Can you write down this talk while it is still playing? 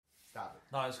Stop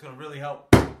it. No, it's going to really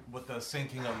help with the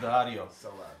syncing of the audio. So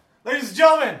loud. Ladies and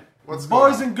gentlemen, What's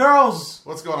boys going on? and girls,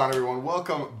 What's going on, everyone?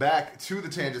 Welcome back to the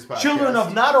Tangents Podcast. children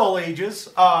of not all ages,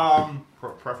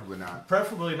 Preferably not.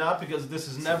 preferably not, because this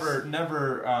is never.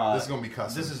 This is gonna be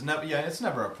cussing. This is never. Yeah, it's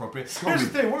never appropriate. gonna Here's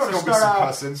be- the thing: we're going to it's gonna be start some out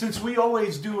cussing. since we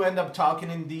always do end up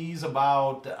talking in these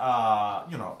about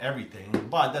everything,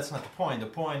 but that's not the point. The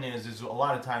point is a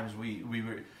lot of times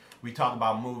we talk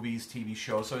about movies, TV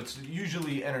shows, so it's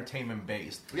usually entertainment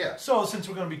based. Yeah. So since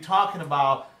we're going to be talking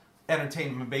about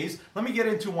entertainment based, let me get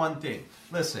into one thing.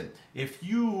 Listen, if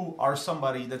you are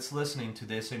somebody that's listening to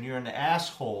this and you're an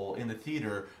asshole in the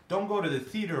theater, don't go to the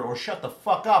theater or shut the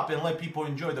fuck up and let people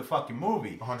enjoy the fucking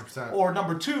movie. 100%. Or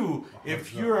number two,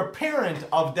 if 100%. you're a parent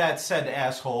of that said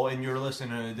asshole and you're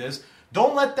listening to this,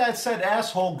 don't let that said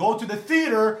asshole go to the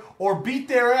theater or beat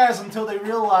their ass until they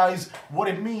realize what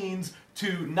it means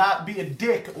to not be a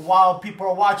dick while people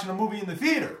are watching a movie in the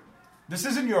theater. This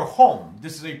isn't your home.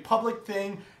 This is a public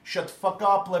thing. Shut the fuck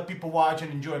up, let people watch and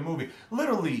enjoy a movie.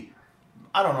 Literally,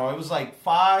 I don't know, it was like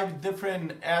 5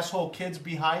 different asshole kids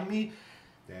behind me.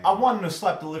 Damn. I wanted to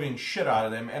slap the living shit out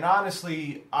of them. And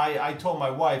honestly, I told my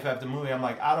wife after the movie, I'm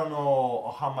like, I don't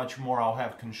know how much more I'll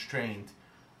have constraint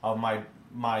of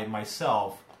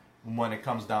myself when it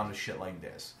comes down to shit like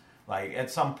this. Like,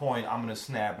 at some point, I'm gonna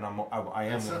snap, and I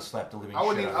am gonna slap the living shit out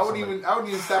of somebody. I wouldn't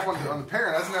even snap on the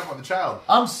parent. I snap on the child.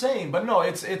 I'm saying, but no,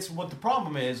 it's what the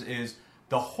problem is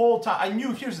the whole time. I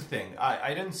knew. Here's the thing.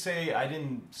 I didn't say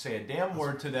a damn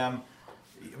word to them.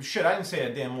 Shit, I didn't say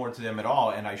a damn word to them at all,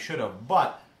 and I should have.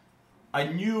 But I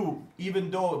knew, even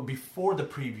though before the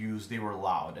previews they were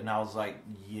loud, and I was like,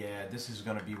 yeah, this is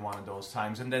gonna be one of those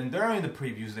times. And then during the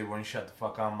previews they wouldn't shut the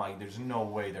fuck up. I'm like, there's no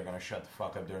way they're gonna shut the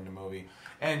fuck up during the movie.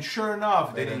 And sure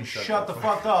enough, they didn't shut the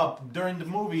fuck up during the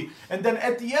movie. And then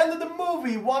at the end of the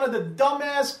movie, one of the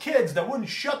dumbass kids that wouldn't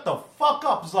shut the fuck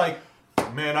up was like,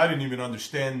 man, I didn't even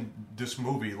understand this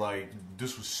movie. Like,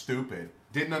 this was stupid.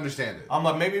 Didn't understand it. I'm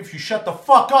like, maybe if you shut the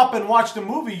fuck up and watch the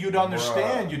movie, you'd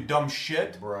understand, you dumb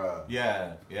shit. Bruh.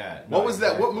 Yeah. What was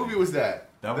that? What movie was that?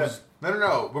 That was...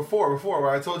 No. Before, where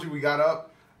I told you we got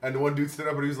up, and the one dude stood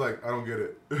up and he was like, I don't get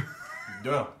it.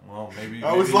 Yeah, well, maybe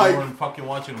I was you like, weren't fucking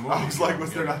watching a movie. I was like,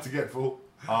 what's there not to get, fool?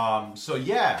 So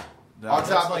yeah, that's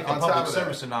like a public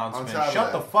service announcement.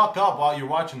 Shut the fuck up while you're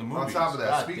watching the movie. On top of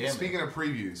that, speaking of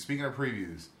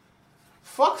previews,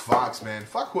 fuck Fox, man.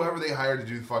 Fuck whoever they hired to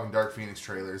do the fucking Dark Phoenix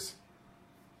trailers.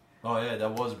 Oh yeah,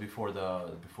 that was before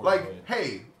the Like,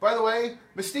 hey, by the way,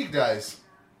 Mystique dies.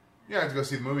 You don't have to go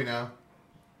see the movie now.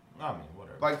 I mean,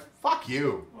 whatever. Like, fuck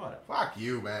you. Whatever. Fuck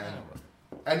you, man. Yeah,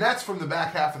 And that's from the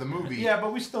back half of the movie. yeah,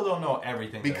 but we still don't know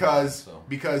everything. Because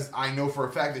I know for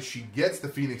a fact that she gets the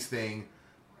Phoenix thing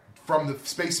from the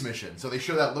space mission. So they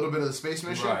show that little bit of the space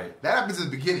mission. Right. That happens at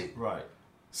the beginning. Right.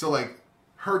 So, like,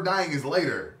 her dying is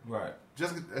later. Right.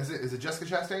 Jessica, is it Jessica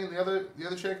Chastain, the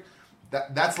other chick?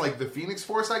 That's like the Phoenix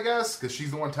Force, I guess, because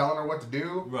she's the one telling her what to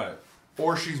do. Right.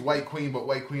 Or she's White Queen, but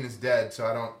White Queen is dead, so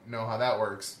I don't know how that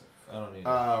works. I don't need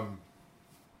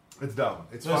It's dumb.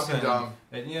 It's fucking dumb.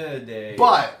 At the end of the day...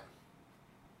 But,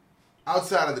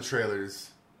 outside of the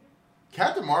trailers,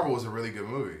 Captain Marvel was a really good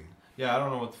movie. Yeah, I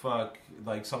don't know what the fuck.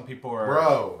 Like, some people are...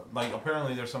 Bro. Like,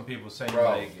 apparently there's some people saying, Bro.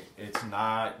 like, it's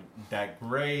not that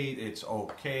great, it's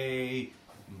okay,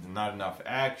 not enough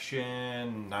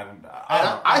action,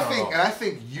 I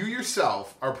think you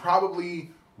yourself are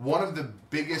probably one of the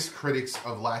biggest critics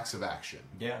of lacks of action.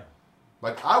 Yeah.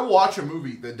 Like, I watch a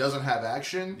movie that doesn't have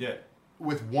action... Yeah.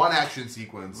 With one action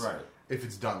sequence, right? If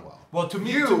it's done well. Well, to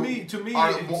me,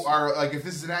 are like if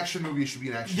this is an action movie, it should be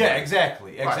an action. Yeah, movie.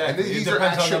 exactly. Right. And these are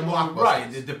action blockbusters.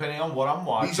 Right? Depending on what I'm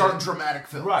watching. These aren't dramatic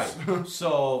films, right?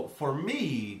 So for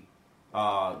me,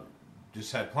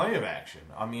 just had plenty of action.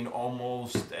 I mean,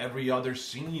 almost every other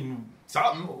scene,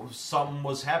 something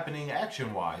was happening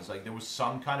action-wise. Like there was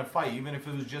some kind of fight, even if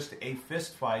it was just a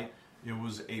fist fight. It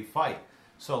was a fight.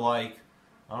 So like,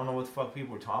 I don't know what the fuck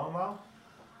people were talking about.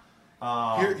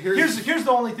 Here's the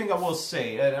only thing I will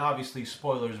say, and obviously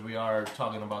spoilers. We are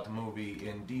talking about the movie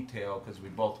in detail because we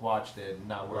both watched it. And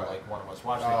now we're like one of us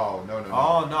watched it. Oh no!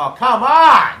 Oh no! Come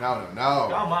on! No!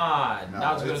 Come on! No,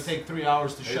 now it's gonna take 3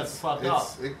 hours to shut the fuck up.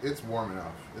 It's warm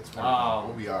enough. It's warm enough.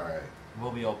 We'll be all right.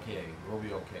 We'll be okay. We'll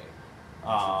be okay.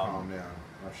 Calm down.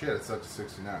 Oh shit! It's up to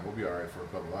 69. We'll be all right for a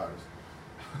couple hours.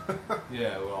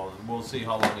 Yeah. Well, we'll see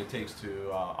how long it takes to.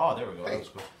 There we go. Hey. That was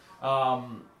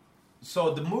cool.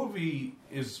 So the movie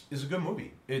is a good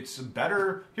movie. It's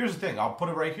better. Here's the thing. I'll put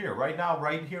it right here, right now,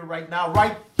 right here, right now,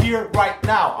 right here, right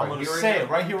now. I'm going to say it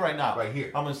right here, right now. Right here.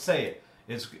 I'm going to say it.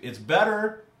 It's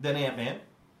better than Ant-Man.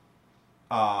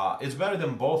 It's better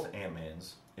than both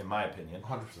Ant-Mans. in my opinion.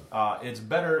 100%. It's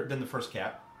better than the first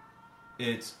Cap.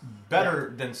 It's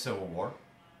better than Civil War.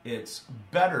 It's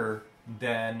better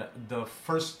than the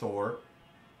first Thor.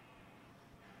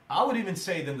 I would even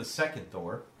say than the second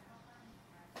Thor.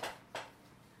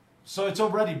 So it's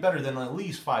already better than at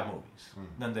least 5 movies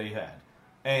than they had.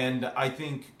 And I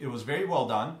think it was very well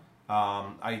done.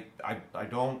 I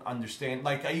don't understand.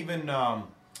 Like, I even... I'm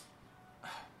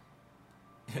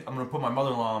going to put my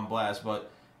mother-in-law on blast,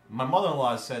 but my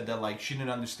mother-in-law said that, like, she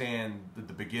didn't understand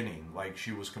the beginning. Like,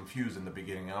 she was confused in the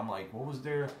beginning. And I'm like, what was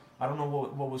there? I don't know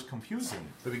what was confusing.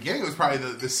 The beginning was probably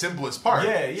the simplest part.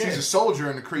 Yeah. She's a soldier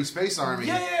in the Kree Space Army.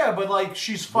 Yeah, but, like,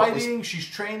 she's fighting, she's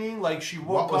training, like, she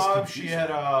woke up, confusing? she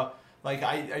had a... Like,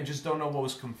 I just don't know what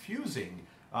was confusing.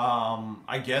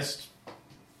 I guess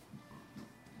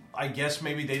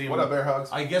maybe they didn't... What up, Bear Hugs?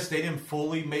 I guess they didn't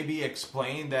fully maybe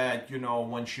explain that, you know,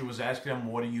 when she was asking them,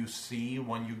 what do you see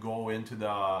when you go into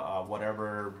the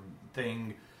whatever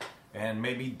thing... And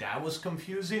maybe that was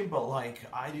confusing, but, like,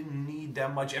 I didn't need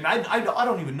that much. And I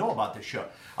don't even know about this show.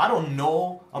 I don't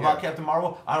know about Captain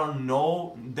Marvel. I don't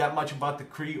know that much about the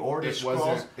Kree or the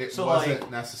Skrulls. It wasn't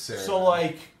necessary. So,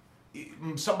 like,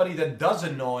 somebody that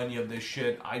doesn't know any of this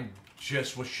shit, I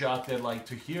just was shocked that, like,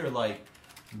 to hear, like,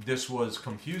 this was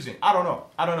confusing. I don't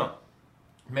know.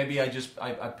 Maybe I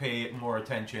pay more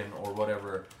attention or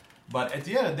whatever. But at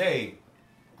the end of the day,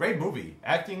 great movie.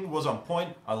 Acting was on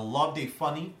point. I loved a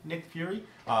funny Nick Fury.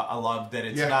 I love that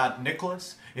it's not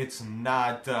Nicholas. It's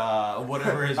not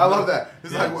whatever his... I love that.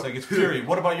 It's like it's Fury.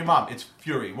 What about your mom? It's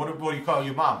Fury. What do you call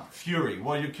your mom? Fury.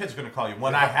 What are your kids going to call you?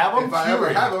 When I have them, if I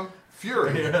ever have them,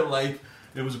 Fury. Like,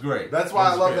 it was great. That's why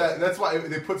I love that. That's why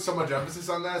they put so much emphasis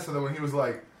on that. So that when he was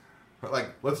like,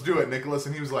 let's do it, Nicholas,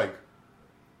 and he was like...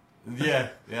 Yeah.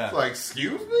 It's like,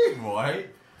 excuse me? Right?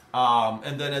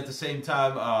 And then at the same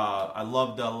time, I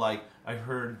loved like I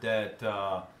heard that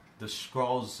the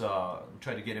Skrulls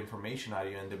tried to get information out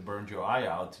of you and they burned your eye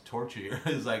out to torture you.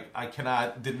 It's like I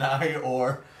cannot deny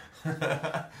or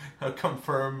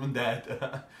confirm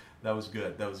that that was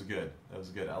good. That was good.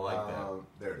 I like that.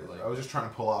 There it is. I was just trying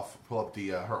to pull up the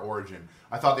her origin.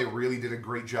 I thought they really did a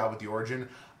great job with the origin.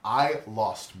 I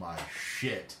lost my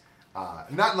shit. Not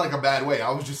in like a bad way.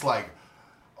 I was just like.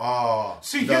 Oh,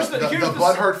 see, the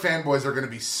butthurt fanboys are going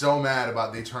to be so mad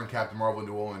about they turned Captain Marvel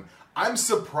into a woman. I'm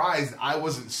surprised I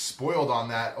wasn't spoiled on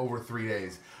that over 3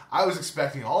 days. I was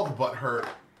expecting all the butthurt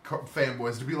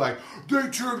fanboys to be like, they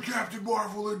turned Captain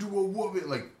Marvel into a woman,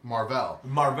 like Marvel,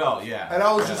 yeah. And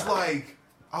I was just like,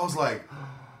 oh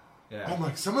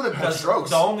my! Some of them had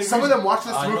strokes. Some of them watched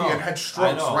this movie and had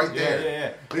strokes right there.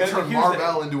 Yeah. They turned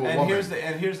Marvel into a woman.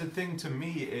 Here's the thing to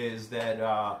me is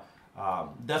that.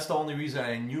 That's the only reason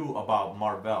I knew about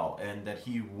Marvel and that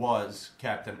he was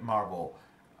Captain Marvel,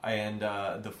 and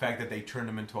the fact that they turned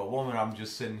him into a woman. I'm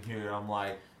just sitting here. I'm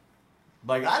like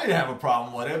I didn't have a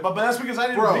problem with it, but that's because I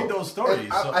didn't read those stories.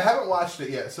 I haven't watched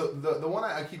it yet. So the one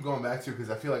I keep going back to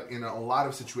because I feel like in a lot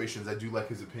of situations I do like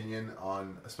his opinion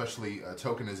on, especially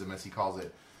tokenism as he calls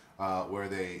it, where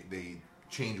they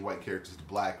change white characters to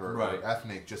black or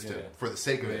ethnic just for the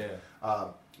sake of it.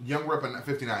 Young Rip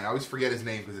 59. I always forget his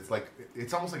name because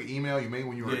it's almost like an email you made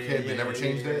when you were a kid. They never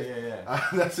changed it.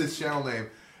 That's his channel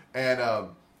name, and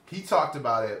he talked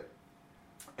about it,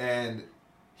 and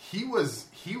he was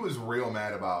real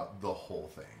mad about the whole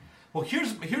thing. Well,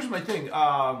 here's my thing.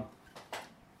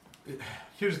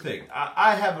 Here's the thing.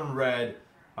 I haven't read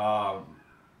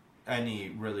any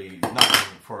really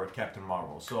nothing for Captain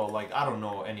Marvel, so like I don't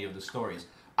know any of the stories.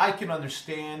 I can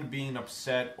understand being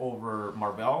upset over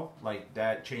Marvel, like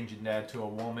that, changing that to a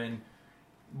woman,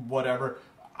 whatever.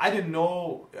 I didn't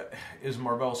know, is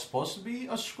Marvel supposed to be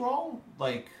a Skrull?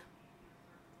 Like,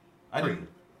 I didn't.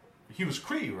 He was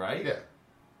Kree, right? Yeah.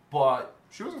 But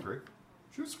she wasn't Kree.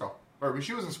 She was Skrull. Or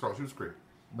she wasn't Skrull. She was Kree.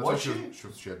 Was she?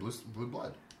 She had blue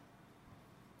blood.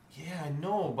 Yeah, I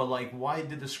know, but like, why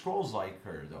did the Skrulls like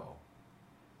her though?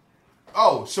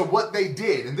 Oh, so what they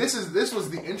did, and this was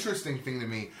the interesting thing to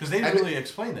me because they didn't really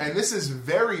explain that. And this is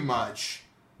very much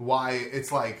why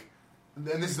it's like,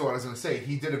 and this is what I was going to say.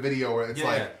 He did a video where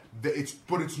it's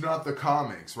but it's not the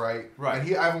comics, right? Right.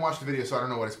 And I haven't watched the video, so I don't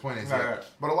know what his point is yet. Right.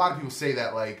 But a lot of people say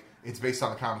that like it's based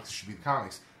on the comics. It should be the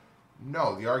comics.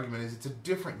 No, the argument is it's a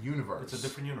different universe. It's a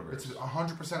different universe. It's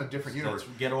 100% a different universe.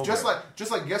 Let's get over just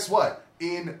like guess what?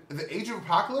 In the Age of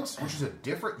Apocalypse, which is a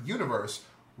different universe,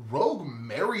 Rogue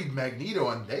married Magneto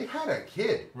and they had a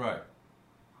kid. Right.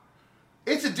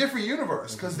 It's a different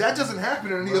universe because that doesn't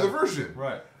happen in any other version.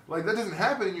 Right. Like that doesn't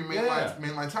happen in your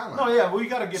mainline timeline. No, yeah, well, you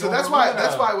got to get. So that's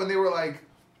why when they were like,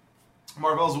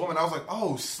 Marvel's a woman. I was like,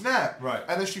 oh, snap. Right.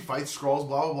 And then she fights Skrulls,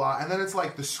 blah, blah, blah. And then it's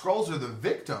like the Skrulls are the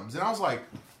victims. And I was like,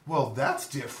 well, that's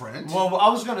different. Well, I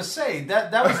was going to say,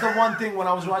 that was the one thing when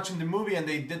I was watching the movie and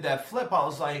they did that flip, I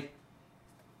was like,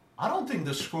 I don't think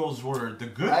the Skrulls were the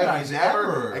good guys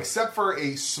ever. Except for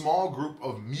a small group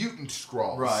of mutant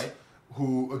Skrulls. Right.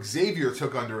 Who Xavier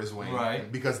took under his wing. Right.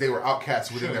 Because they were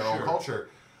outcasts within their own culture.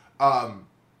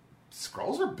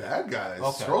 Skrulls are bad guys.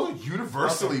 Okay. Skrulls are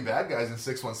universally bad guys in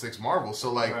 616 Marvel.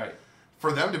 So, like,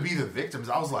 for them to be the victims,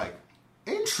 I was like,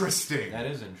 interesting. That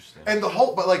is interesting. And the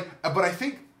whole, but I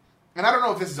think, and I don't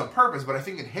know if this is on purpose, but I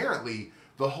think inherently,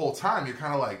 the whole time, you're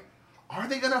kind of like, are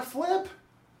they going to flip?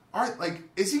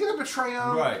 Is he going to betray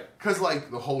him? Right. Because,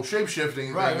 like, the whole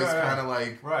shape-shifting thing is kind of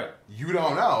like, you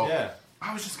don't know. Yeah.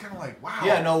 I was just kind of like, wow.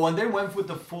 Yeah, no, when they went with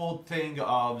the full thing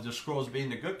of the Skrulls being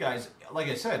the good guys, like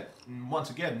I said, once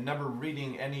again, never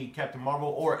reading any Captain Marvel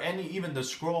or even the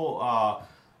Skrull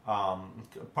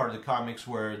part of the comics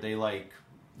where they, like,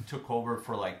 took over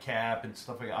for, like, Cap and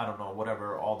stuff like that. I don't know,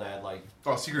 whatever, all that, like...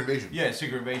 Oh, Secret Invasion. Yeah,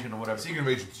 Secret Invasion or whatever. Secret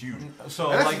Invasion's huge. So,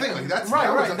 and that's like, the thing, like, that's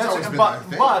always been but, my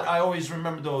thing. But I always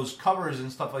remember those covers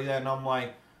and stuff like that, and I'm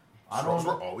like... Skrulls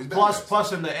were always bad guys.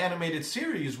 Plus, in the animated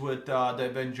series with the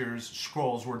Avengers,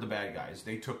 Skrulls were the bad guys.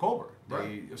 They took over.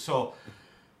 So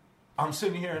I'm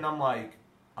sitting here and I'm like,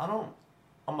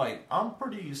 I'm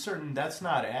pretty certain that's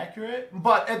not accurate.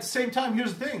 But at the same time,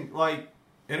 here's the thing: like,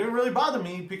 it didn't really bother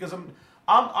me because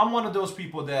I'm one of those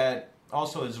people that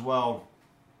also as well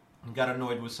got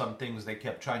annoyed with some things they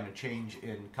kept trying to change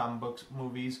in comic books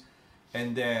movies,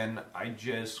 and then I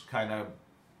just kind of.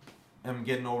 I'm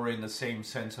getting over it in the same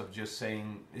sense of just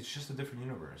saying it's just a different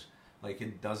universe. Like,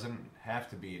 it doesn't have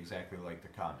to be exactly like the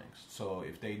comics. So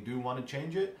if they do want to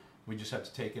change it, we just have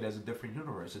to take it as a different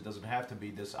universe. It doesn't have to be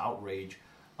this outrage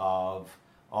of,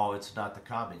 oh, it's not the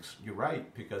comics. You're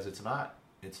right, because it's not.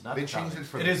 It's not. They changed it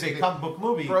for. It is a comic book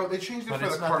movie, bro. They changed it for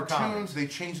the cartoons. They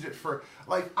changed it for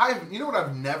you know what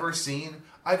I've never seen.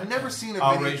 I've never seen a video,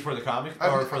 outrage for the comics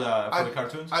or for the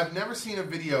cartoons. I've never seen a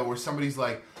video where somebody's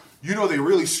like, you know, they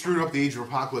really screwed up the Age of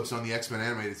Apocalypse on the X-Men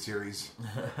animated series.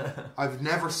 I've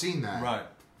never seen that. Right.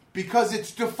 Because it's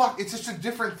just a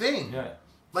different thing. Yeah.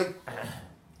 Like,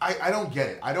 I don't get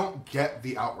it. I don't get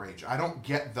the outrage. I don't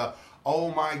get the,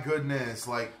 oh my goodness.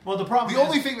 Like, well, the problem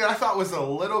only thing that I thought was a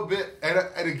little bit,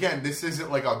 and again, this isn't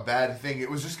like a bad thing.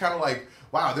 It was just kind of like,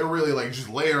 wow, they're really like just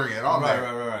layering it on there.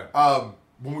 Right.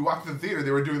 When we walked to the theater, they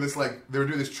were doing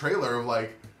this trailer of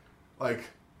like,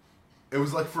 it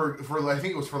was like for I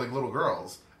think it was for like little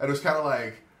girls, and it was kind of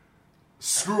like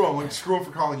screw them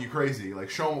for calling you crazy, like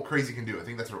show them what crazy can do. I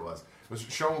think that's what it was. It was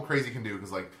show them what crazy can do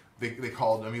because like they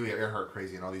called Amelia Earhart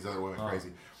crazy and all these other women crazy,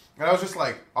 and I was just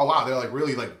like, oh wow, they're like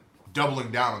really like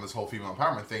doubling down on this whole female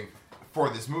empowerment thing for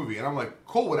this movie, and I'm like,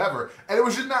 cool, whatever. And it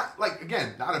was just not like,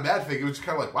 again, not a bad thing. It was just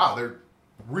kind of like, wow, they're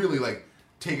really like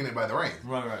taking it by the reins.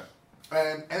 Right.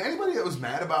 And anybody that was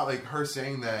mad about like her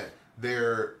saying that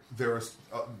there was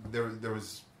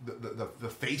the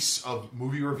face of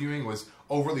movie reviewing was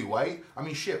overly white. I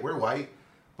mean, shit, we're white,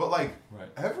 but like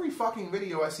every fucking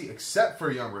video I see, except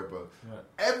for Young Ripa,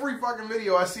 every fucking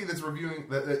video I see that's reviewing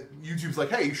that YouTube's like,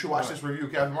 hey, you should watch this review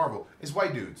of Captain Marvel, is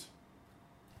white dudes,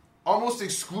 almost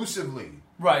exclusively.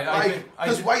 Right,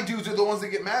 because white dudes are the ones that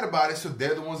get mad about it, so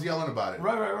they're the ones yelling about it.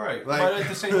 Right. Like, but at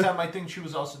the same time, I think she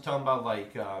was also talking about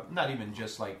like not even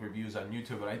just like reviews on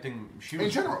YouTube, but I think she was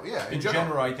in general, In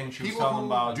general, I think she was talking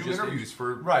about do interviews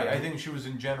for I think she was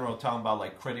in general talking about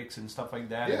like critics and stuff like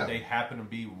that, and they happen to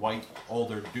be white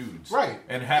older dudes, right?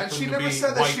 And happen to be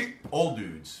white old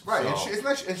dudes, right?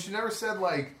 So. And she never said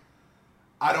like,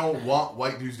 I don't want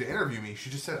white dudes to interview me.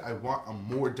 She just said I want a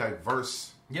more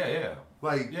diverse. Yeah.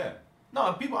 Like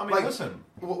No, people. I mean, like, listen.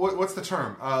 What's the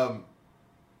term?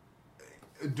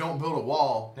 Don't build a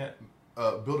wall.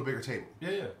 Build a bigger table.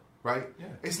 Yeah. Right. Yeah.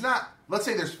 It's not. Let's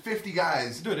say there's 50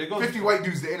 guys, 50 goes, white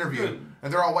dudes to interview,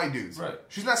 and they're all white dudes. Right.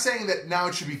 She's not saying that now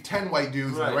it should be 10 white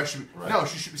dudes and the rest should be. Right. No,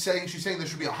 she's saying there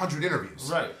should be 100 interviews.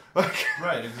 Right.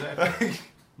 Right. Exactly.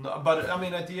 No, but I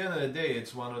mean, at the end of the day,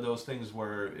 it's one of those things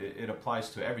where it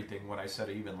applies to everything. When I said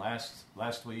it even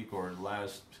last week or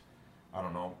last. I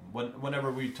don't know.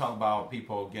 Whenever we talk about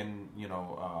people getting,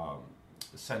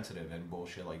 sensitive and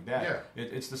bullshit like that,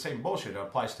 it's the same bullshit. It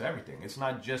applies to everything. It's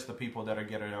not just the people that are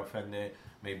getting offended,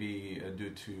 maybe due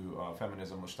to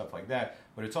feminism or stuff like that,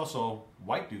 but it's also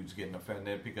white dudes getting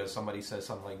offended because somebody says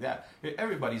something like that.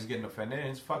 Everybody's getting offended,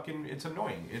 and it's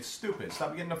annoying. It's stupid.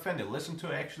 Stop getting offended. Listen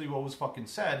to actually what was fucking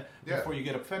said before you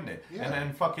get offended, and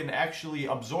then fucking actually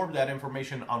absorb that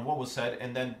information on what was said,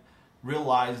 and then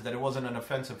realize that it wasn't an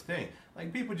offensive thing.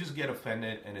 Like, people just get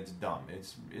offended and it's dumb.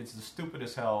 It's the stupid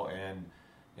as hell, and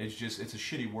It's just, it's a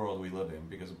shitty world we live in,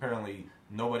 because apparently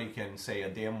nobody can say a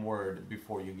damn word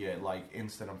before you get like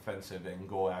instant offensive and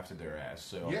go after their ass.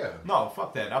 So Yeah. no,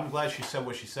 fuck that. I'm glad she said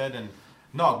what she said, and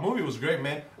no, the movie was great,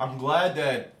 man. I'm glad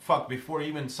that before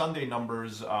even Sunday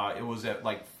numbers, it was at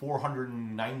like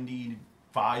 $495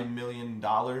 million. No,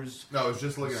 I was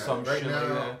just looking at it right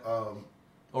now.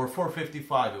 Or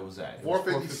 455 it was at.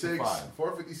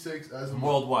 456 as of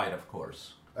worldwide, of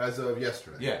course. As of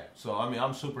yesterday. Yeah, so I mean,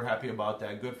 I'm super happy about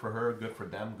that. Good for her, good for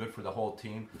them, good for the whole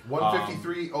team.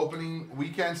 153 opening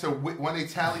weekend. So when they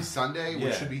tally Sunday,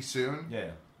 which should be soon.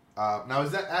 Yeah. Now,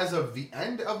 is that as of the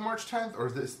end of March 10th, or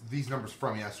is these numbers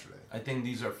from yesterday? I think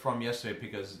these are from yesterday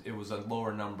because it was a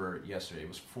lower number yesterday. It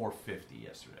was 450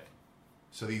 yesterday.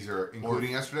 So these are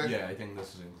including yesterday? Yeah, I think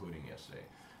this is including yesterday.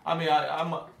 I mean,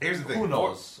 I'm. Here's the thing. Who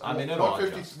knows? I mean, it all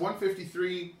adjusts.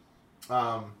 153.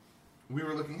 We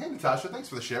were looking. Hey, Natasha, thanks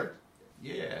for the share.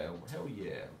 Yeah, hell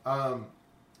yeah.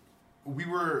 We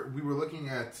were looking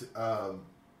at.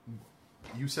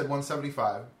 You said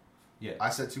 175. Yeah. I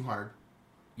said 200.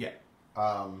 Yeah.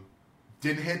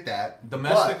 Didn't hit that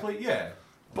domestically.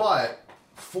 But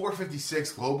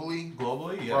 456 globally.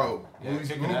 Globally, yeah. Bro,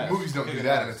 yeah, movies don't do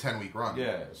that in a 10-week run.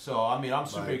 Yeah. So I mean, I'm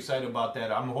super excited about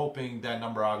that. I'm hoping that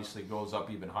number obviously goes up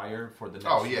even higher for the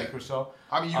next week or so.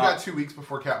 I mean, you got 2 weeks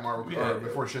before Captain Marvel, or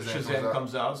before Shazam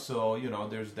comes out. So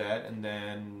there's that, and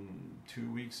then 2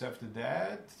 weeks after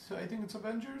that, I think it's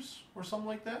Avengers or something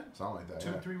like that. Something like that. 2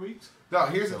 or 3 weeks. No,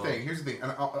 here's the thing.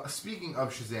 And speaking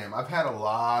of Shazam, I've had a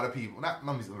lot of people. Let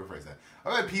me rephrase that.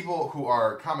 I've had people who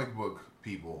are comic book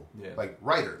people, like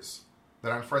writers,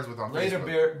 that I'm friends with on Facebook.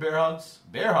 Later, bear hugs.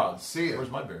 Bear hugs. See ya.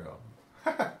 Where's my bear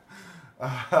hug?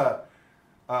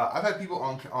 I've had people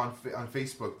on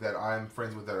Facebook that I'm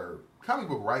friends with that are comic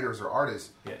book writers or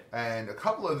artists, and a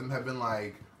couple of them have been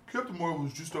like, Captain Marvel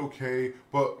is just okay,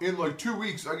 but in like 2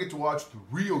 weeks I get to watch the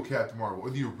real Captain Marvel, or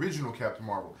the original Captain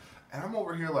Marvel. And I'm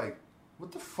over here like,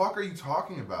 what the fuck are you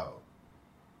talking about?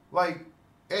 Like,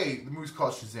 the movie's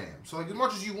called Shazam. So like, as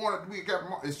much as you want it to be Captain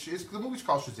Marvel, the movie's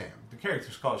called Shazam. The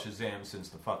character's called Shazam since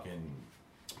the fucking...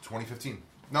 2015.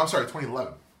 No, I'm sorry,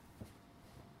 2011.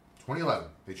 2011.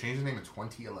 They changed the name in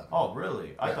 2011. Oh,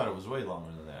 really? I thought it was way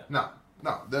longer than that. No.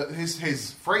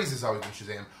 His phrase has always been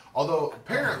Shazam. Although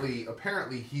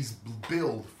apparently he's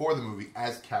billed for the movie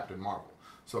as Captain Marvel.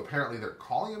 So apparently they're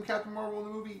calling him Captain Marvel in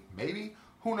the movie. Maybe.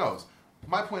 Who knows?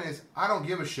 My point is, I don't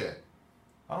give a shit.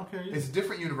 I don't care either. It's a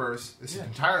different universe. It's an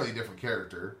entirely different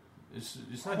character. It's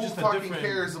not Who just a fucking different...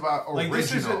 cares about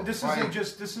original? This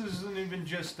isn't even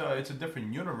just... it's a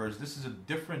different universe. This is a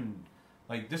different...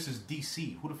 Like, this is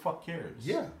DC. Who the fuck cares?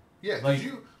 Yeah. Yeah. Like,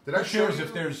 Who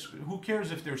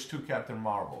cares if there's two Captain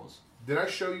Marvels? Did I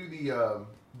show you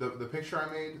the picture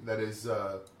I made? That is,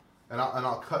 and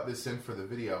I'll cut this in for the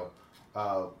video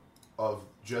of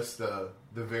just the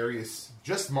various,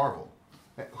 just Marvel,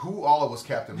 who all was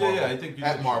Captain Marvel. I think you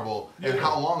at did. Marvel and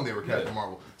how long they were Captain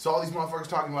Marvel. So all these motherfuckers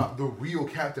talking about the real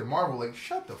Captain Marvel, like,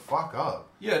 shut the fuck up.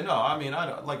 Yeah, no, I mean,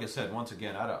 like I said, once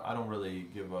again, I don't really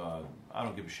give a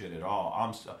shit at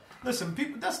all. Listen,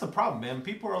 people. That's the problem, man.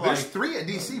 People are There's like 3 at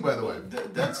DC, by the way.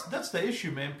 That's the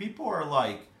issue, man. People are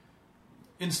like,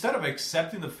 instead of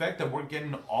accepting the fact that we're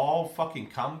getting all fucking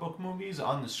comic book movies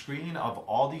on the screen of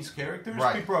all these characters,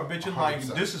 people are bitching 100%. Like,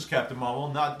 this is Captain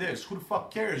Marvel, not this. Who the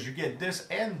fuck cares? You get this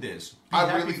and this. I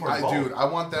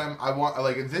want them.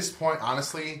 Like, at this point,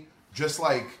 honestly, just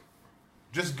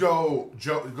go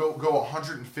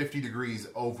 150 degrees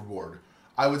overboard.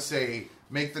 I would say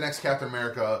make the next Captain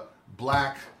America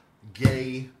black,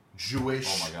 gay, Jewish.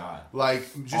 Oh my god! Like,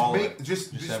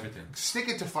 just everything. Stick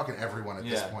it to fucking everyone at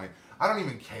this point. I don't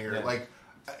even care. Yeah. Like,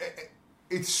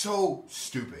 it's so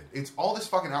stupid. It's all this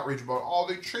fucking outrage about,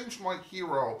 they changed my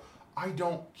hero. I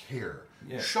don't care.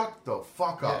 Yeah. Shut the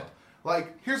fuck up. Yeah.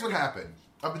 Like, here's what happened.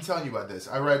 I've been telling you about this.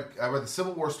 I read the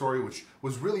Civil War story, which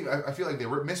was really, I feel like they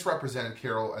misrepresented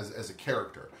Carol as a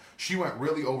character. She went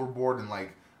really overboard and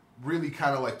like really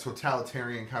kind of like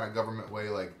totalitarian kind of government way.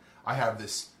 Like, I have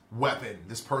this weapon,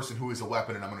 this person who is a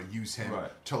weapon, and I'm going to use him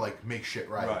to like make shit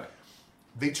right.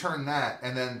 They turned that,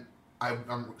 and then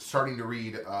I'm starting to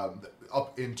read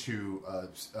up into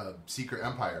Secret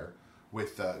Empire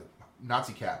with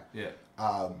Nazi Cap. Yeah.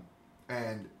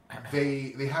 And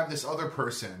they have this other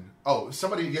person. Oh,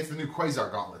 somebody gets the new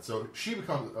Quasar gauntlet. So she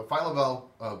becomes Phyla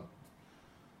Vell,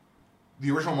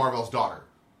 the original Marvel's daughter,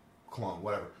 clone,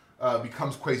 whatever,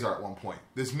 becomes Quasar at one point.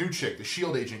 This new chick, the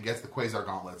S.H.I.E.L.D. agent, gets the Quasar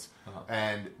gauntlets,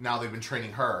 and now they've been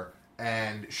training her,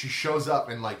 and she shows up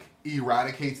and like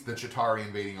eradicates the Chitauri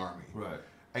invading army. Right.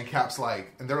 And Cap's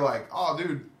like, and they're like, oh,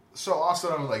 dude, so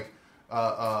awesome. Like,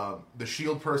 the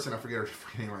S.H.I.E.L.D. person, I'm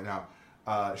forgetting right now,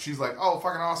 she's like, "Oh,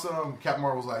 fucking awesome." Captain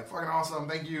Marvel's like, "Fucking awesome,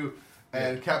 thank you."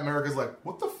 And Captain America's like,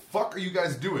 "What the fuck are you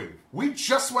guys doing? We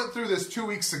just went through this 2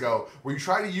 weeks ago where you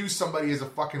try to use somebody as a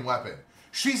fucking weapon.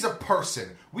 She's a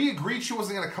person. We agreed she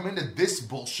wasn't going to come into this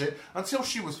bullshit until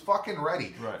she was fucking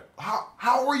ready. Right.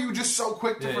 How are you just so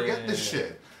quick to forget this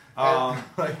shit?" And,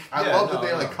 I love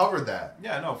that they covered that.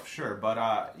 Yeah, no, for sure. But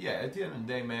at the end of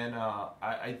the day, man,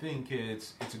 I think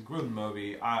it's a good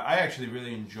movie. I actually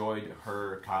really enjoyed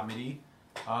her comedy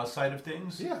side of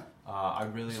things. Yeah. I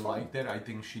really liked it. I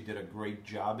think she did a great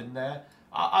job in that.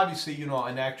 Obviously,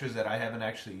 an actress that I haven't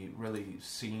actually really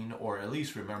seen, or at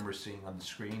least remember seeing on the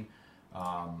screen,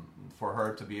 for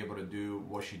her to be able to do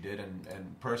what she did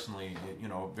and personally,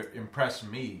 impress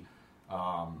me.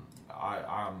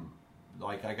 I'm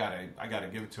like, I gotta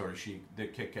give it to her. She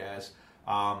did kick ass.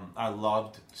 I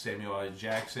loved Samuel L.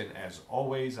 Jackson as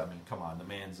always. I mean, come on, the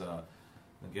man's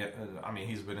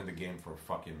he's been in the game for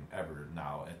fucking ever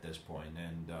now at this point,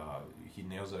 and he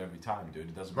nails it every time, dude.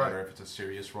 It doesn't matter if it's a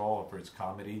serious role or if it's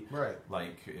comedy. Right.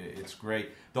 Like, it's great.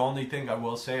 The only thing I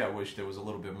will say, I wish there was a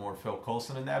little bit more Phil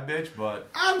Coulson in that bitch, but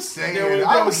I'm saying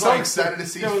I was so excited to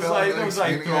see Phil. It was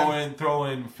like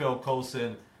throwing Phil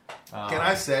Coulson. Can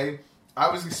I say, I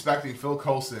was expecting Phil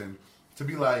Coulson to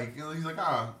be like, he's like,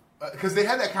 because they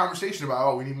had that conversation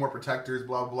about, we need more protectors,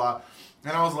 blah, blah, blah.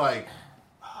 And I was like,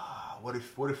 what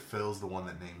if Phil's the one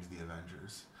that names the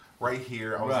Avengers? Right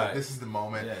here, I was like, this is the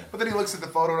moment. Yeah. But then he looks at the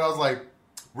photo and I was like,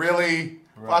 really?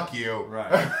 Fuck you.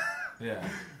 Right. Yeah.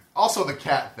 Also, the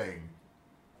cat thing.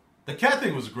 The cat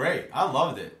thing was great. I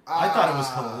loved it. I thought it was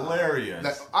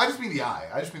hilarious. I just mean the eye.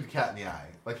 I just mean the cat in the eye.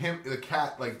 Like the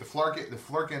cat, like the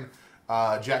Flarkin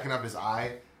jacking up his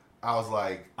eye. I was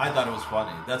like, I thought it was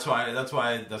funny. That's why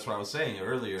I was saying it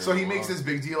earlier. So he makes this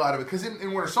big deal out of it because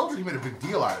in Winter Soldier he made a big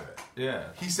deal out of it. Yeah.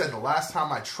 He said the last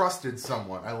time I trusted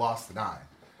someone, I lost an eye.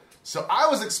 So I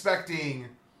was expecting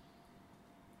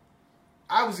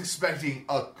a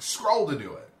Skrull to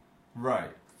do it. Right.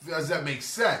 Does that make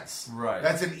sense? Right.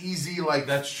 That's an easy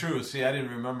That's true. See, I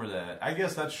didn't remember that. I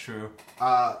guess that's true.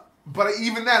 But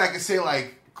even then, I could say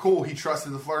cool, he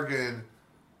trusted the Flarkin.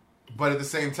 But at the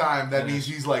same time, that means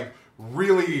he's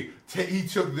really, he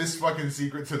took this fucking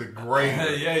secret to the grave.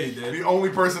 Yeah, he did. The only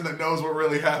person that knows what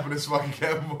really happened is fucking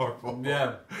Captain Marvel.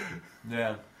 Yeah.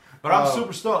 Yeah. But I'm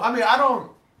super stoked. I mean, I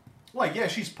don't,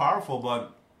 she's powerful,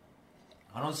 but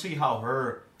I don't see how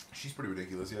her... She's pretty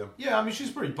ridiculous, yeah. Yeah, I mean,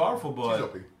 she's pretty powerful, but... She's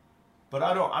OP. But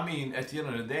at the end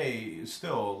of the day,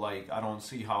 still, I don't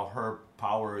see how her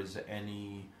power is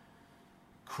any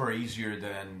crazier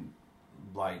than,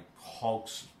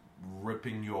 Hulk's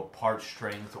ripping you apart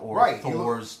strength or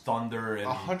Thor's thunder and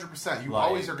 100%. You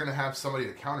always are going to have somebody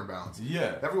to counterbalance.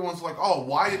 Yeah. Everyone's like, "Oh,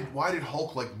 why did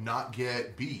Hulk not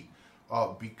get beat?"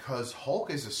 Because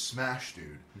Hulk is a smash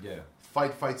dude. Yeah.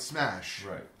 Fight, smash.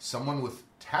 Right. Someone with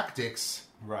tactics.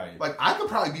 Right. I could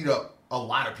probably beat up a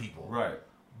lot of people. Right.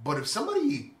 But if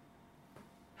somebody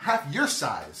half your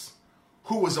size,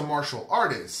 who was a martial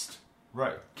artist,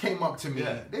 came up to me,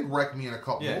 they'd wreck me in a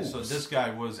couple moves. Yeah. So this guy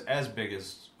was as big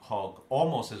as Hulk,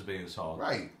 almost as big as Hulk.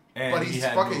 Right. And but he's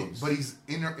moves.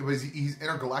 he's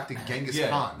intergalactic Genghis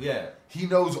Khan. Yeah. He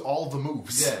knows all the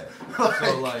moves. Yeah.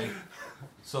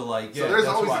 So there's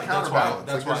always a counterbalance.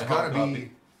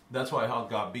 That's why Hulk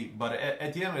got beat. But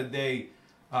at the end of the day,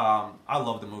 I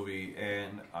love the movie,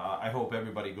 and I hope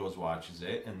everybody goes watches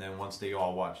it. And then once they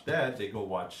all watch that, they go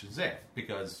watch Shazam.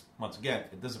 Because once again,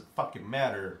 it doesn't fucking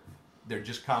matter. They're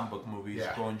just comic book movies.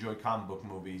 Yeah. Go enjoy comic book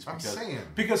movies.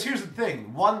 Because here's the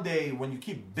thing. One day when you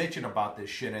keep bitching about this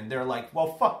shit and they're like,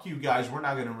 well, fuck you guys, we're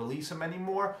not going to release them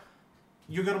anymore,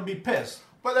 you're going to be pissed.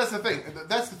 But that's the thing.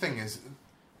 That's the thing is,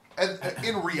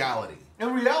 in reality.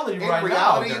 Now, they're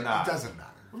not. It doesn't matter.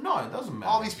 No, it doesn't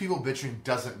matter. All these people bitching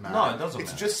doesn't matter. No, it doesn't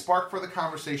It's matter. just spark for the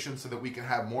conversation so that we can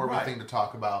have more of a thing to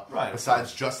talk about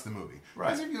besides just the movie.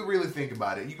 Right. Because if you really think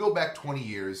about it, you go back 20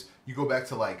 years, you go back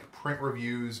to print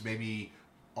reviews, maybe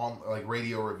on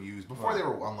radio reviews, before they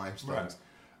were online things.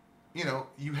 Right.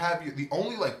 You have the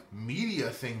only media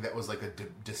thing that was a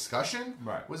discussion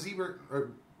was Ebert,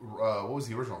 what was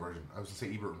the original version? I was going to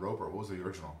say Ebert and Roper. What was the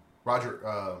original? Roger,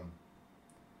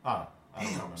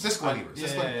 Siskel and Ebert. You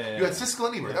had Siskel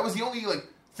and Ebert. Yeah. That was the only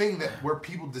thing where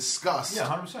people discussed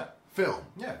 100%. film.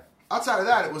 Yeah. Outside of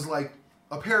that, it was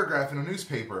a paragraph in a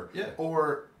newspaper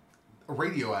or a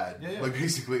radio ad. Yeah.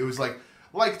 Basically, it was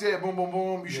liked it, boom, boom,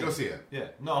 boom. You should go see it. Yeah.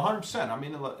 No, 100%. I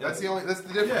mean, that's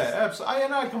the difference. Yeah, absolutely.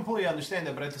 And I completely understand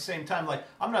that, but at the same time,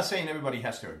 I'm not saying everybody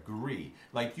has to agree.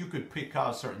 You could pick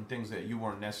out certain things that you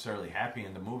weren't necessarily happy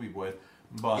in the movie with.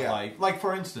 But,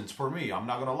 for instance, for me, I'm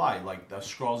not going to lie, the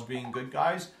Skrulls being good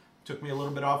guys, took me a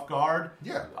little bit off guard.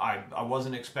 Yeah. I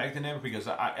wasn't expecting it because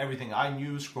everything I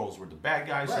knew, Skrulls were the bad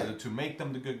guys, Right. so to make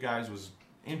them the good guys was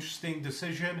interesting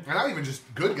decision. And not even just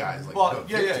good guys, like Well, the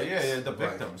yeah, victims. the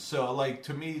victims. So, like,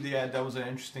 to me, that was an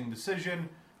interesting decision.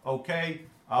 Okay.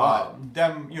 But-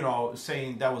 Them,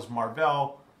 saying that was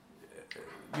Marvel,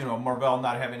 Marvel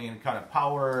not having any kind of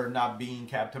power, not being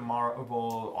Captain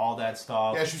Marvel, all that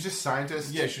stuff. Yeah, she was just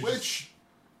scientist. Yeah, she was which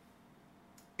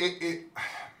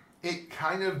it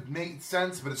kind of made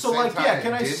sense, but at the So, same like, time, yeah,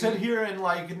 can it I didn't. sit here and,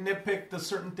 like, nitpick the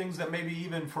certain things that maybe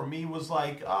even for me was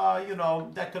like,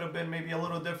 that could have been maybe a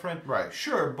little different? Right.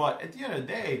 Sure, but at the end of the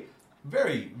day,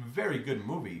 very, very good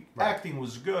movie. Right. Acting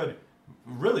was good,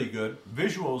 really good.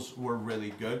 Visuals were really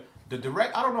good. I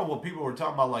don't know what people were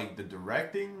talking about, like, the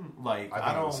directing. Like, I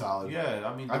think it was solid. Yeah,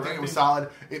 I mean, I think it was solid.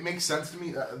 It makes sense to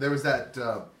me. There was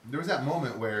that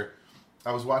moment where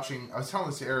I was telling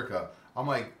this to Erica. I'm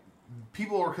like,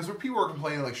 people were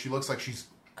complaining like she looks like she's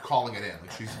calling it in,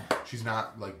 like she's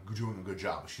not like doing a good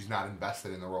job. She's not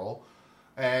invested in the role.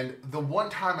 And the one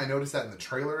time I noticed that in the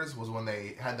trailers was when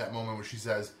they had that moment where she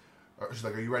says, she's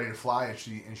like, "Are you ready to fly?" And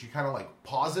she kind of like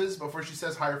pauses before she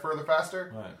says, "Higher, further,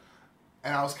 faster." Right.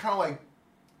 And I was kind of like,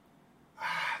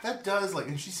 that does like,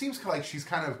 and she seems like she's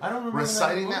kind of I don't remember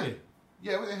reciting that that. movie.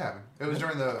 Yeah, they haven't. It was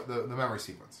during the memory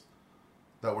sequence,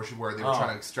 where they were trying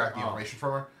to extract the information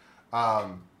from her.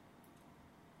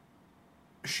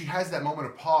 She has that moment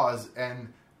of pause,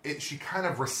 and she kind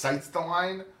of recites the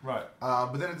line. Right.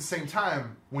 But then at the same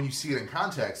time, when you see it in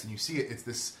context, and you see it, it's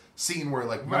this scene where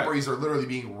like memories are literally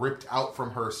being ripped out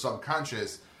from her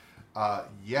subconscious.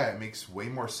 It makes way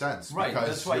more sense. Right, Because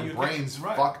that's why your brain's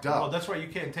fucked up. Well, that's why you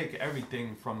can't take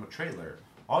everything from a trailer.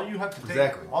 All you have to take,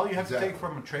 Exactly. to take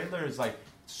from a trailer is like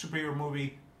superhero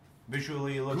movie.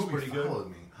 Visually, it looks Kubi pretty good. followed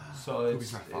me. So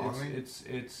Kubi's not following me?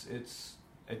 it's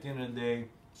at the end of the day,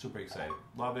 super excited.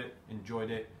 Love it,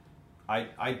 enjoyed it.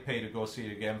 I'd pay to go see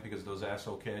it again because those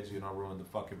asshole kids, ruined the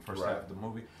fucking first half of the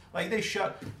movie. Like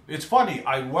it's funny.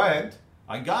 I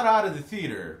got out of the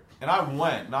theater and I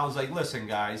went and I was like, listen,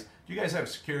 guys. You guys have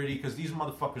security because these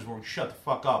motherfuckers won't shut the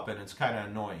fuck up and it's kind of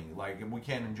annoying. Like, we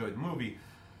can't enjoy the movie.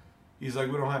 He's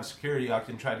like, we don't have security. I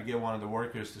can try to get one of the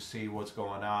workers to see what's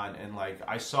going on. And, like,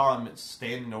 I saw him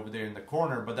standing over there in the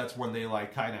corner, but that's when they,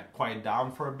 like, kind of quiet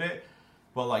down for a bit.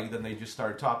 But, like, then they just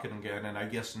started talking again, and I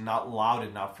guess not loud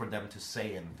enough for them to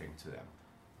say anything to them.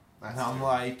 And I'm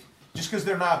like, just because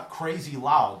they're not crazy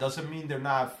loud doesn't mean they're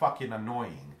not fucking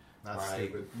annoying. That's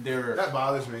stupid. That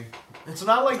bothers me. It's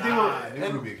not like they were. New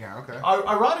Ruby account, okay.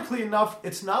 Ironically enough,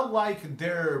 it's not like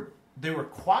they were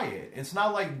quiet. It's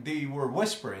not like they were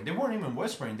whispering. They weren't even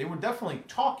whispering. They were definitely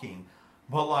talking,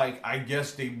 but like I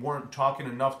guess they weren't talking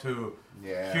enough to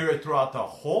hear it throughout the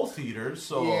whole theater.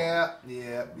 So yeah.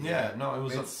 No, it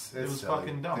was silly.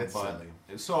 fucking dumb. It's but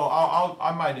silly. so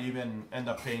I might even end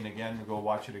up paying again to go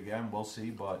watch it again. We'll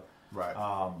see, but Right.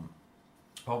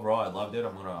 Overall, I loved it.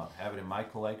 I'm gonna have it in my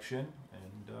collection,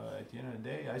 and at the end of the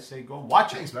day, I say go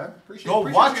watch Thanks, it. man. Appreciate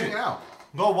watch you it. hanging out.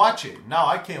 Go watch it. Now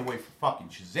I can't wait for fucking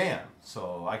Shazam,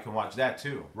 so I can watch that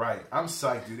too. Right. I'm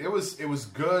psyched, dude. It was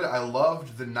good. I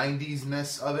loved the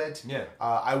 90s-ness of it. Yeah.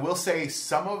 I will say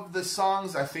some of the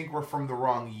songs I think were from the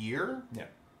wrong year. Yeah.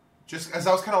 Just as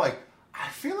I was kind of like, I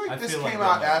feel like this feel like came they're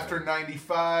out like after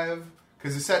 95,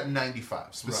 because it's set in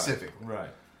 95 specifically. Right.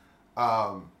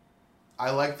 I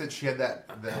like that she had that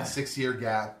 6-year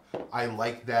gap. I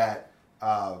like that.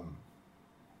 I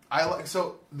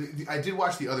did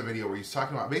watch the other video where he's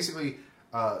talking about basically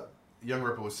Young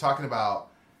Ripple was talking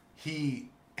about he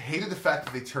hated the fact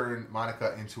that they turned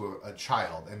Monica into a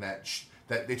child and that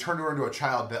they turned her into a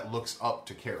child that looks up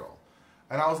to Carol,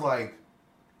 and I was like,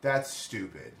 that's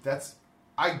stupid.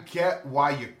 I get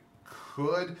why you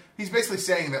could. He's basically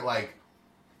saying that like.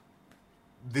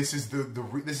 This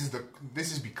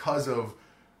is because of,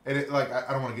 and it, like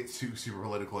I don't want to get too super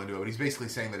political into it, but he's basically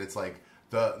saying that it's like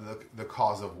the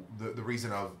cause of the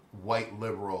reason of white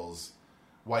liberals,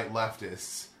 white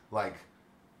leftists, like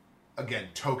again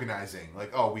tokenizing, like,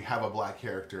 oh, we have a black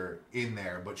character in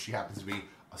there, but she happens to be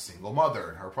a single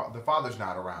mother and the father's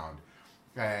not around,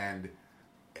 and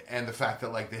the fact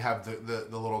that like they have the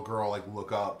little girl like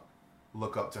look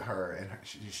up to her and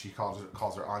she calls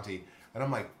her auntie, and I'm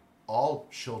like. All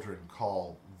children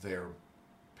call their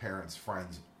parents'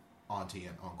 friends auntie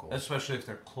and uncle. Especially if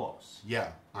they're close. Yeah.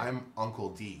 I'm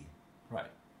Uncle D. Right.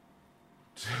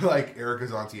 Like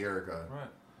Erica's Auntie Erica.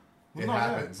 Right. It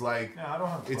happens. Like I don't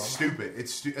have. It's stupid.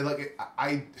 It's stupid. Like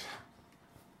I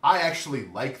actually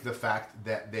like the fact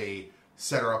that they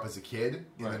set her up as a kid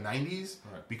in the 90s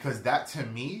because that to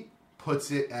me puts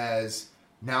it as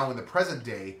now in the present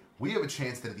day we have a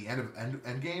chance that at the end of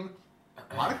Endgame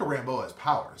Monica Rambeau has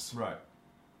powers. Right.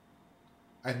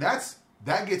 And that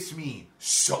gets me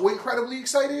so incredibly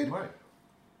excited. Right.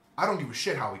 I don't give a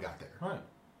shit how we got there. Right.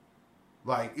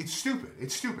 Like, it's stupid.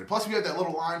 It's stupid. Plus, we had that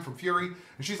little line from Fury,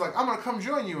 and she's like, "I'm gonna come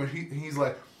join you," and he's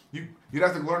like, "You'd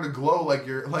have to learn to glow like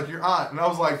your aunt." And I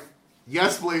was like,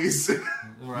 "Yes, please,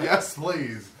 Right. yes,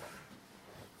 please."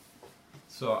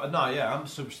 So I'm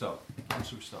super stoked.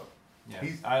 Yeah,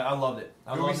 I loved it.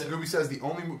 Gooby says the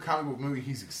only comic book movie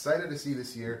he's excited to see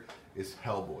this year is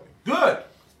Hellboy. Good.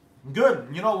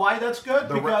 You know why that's good?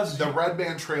 Because the Red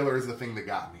Band trailer is the thing that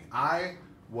got me. I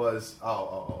was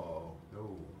no.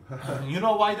 You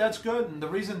know why that's good? And the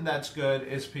reason that's good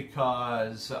is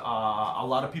because a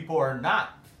lot of people are not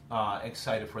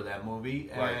excited for that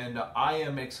movie, Right. and I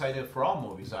am excited for all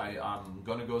movies. I'm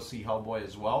gonna go see Hellboy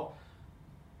as well.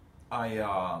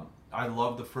 I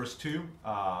love the first two.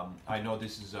 I know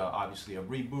this is obviously a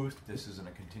reboot. This isn't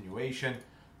a continuation,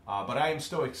 but I am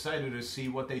still excited to see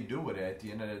what they do with it at the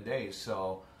end of the day.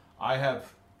 So I'm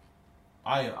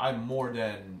more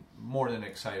than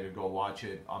excited to go watch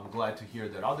it. I'm glad to hear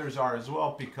that others are as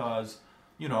well because,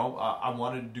 I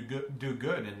wanted to do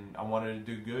good, and I wanted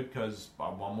to do good because I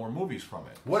want more movies from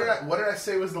it. What did I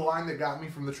say was the line that got me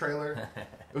from the trailer?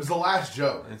 It was the last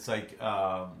joke. It's like,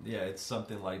 it's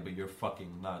something like, "But you're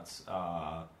fucking nuts."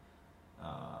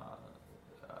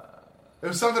 It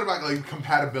was something about like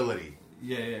compatibility.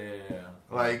 Yeah.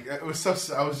 Like it was so.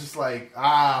 I was just like,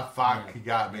 fuck, he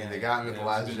got me. Yeah, They got me with the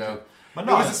last good joke. But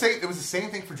no, it was the same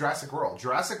thing for Jurassic World.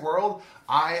 Jurassic World,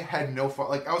 I had no fun.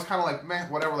 Like I was kind of like,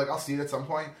 man, whatever. Like I'll see it at some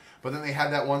point. But then they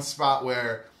had that one spot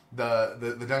where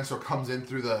the dinosaur comes in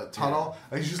through the tunnel,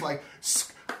 and he's just like,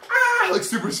 like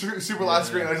super loud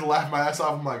screen. I just laughed my ass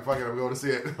off. I'm like, fuck it, I'm going to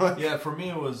see it. Yeah, for me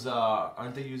it was.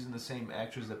 Aren't they using the same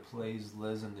actress that plays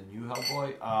Liz in the new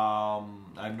Hellboy?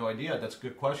 I have no idea. That's a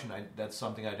good question. That's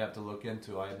something I'd have to look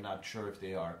into. I am not sure if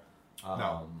they are.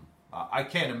 No. I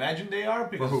can't imagine they are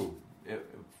because. For who?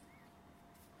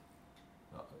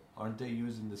 Aren't they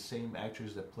using the same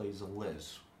actress that plays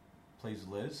Liz?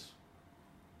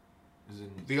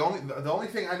 The only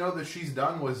thing I know that she's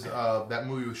done was that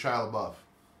movie with Shia LaBeouf,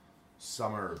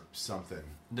 Summer something.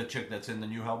 The chick that's in the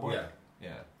new Hellboy.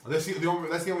 Yeah. That's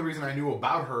the only reason I knew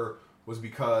about her was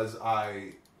because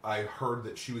I heard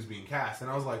that she was being cast,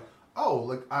 and I was like, oh,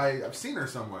 like I've seen her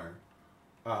somewhere,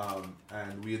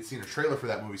 and we had seen a trailer for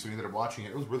that movie, so we ended up watching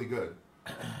it. It was really good.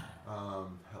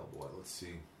 Hellboy. Let's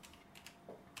see.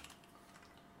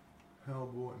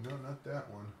 Hellboy. No, not that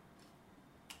one.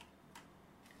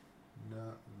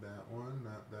 Not that one.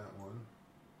 Not that one.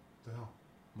 What the hell?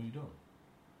 What are you doing?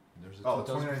 There's a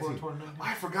 2019.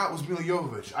 I forgot it was Mila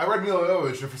Jovovich. I read Mila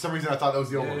Jovovich, and for some reason I thought that was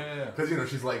the old one. Yeah. Because,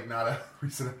 she's like not a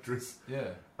recent actress. Yeah.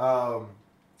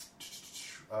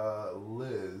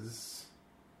 Liz.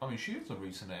 I mean, she is a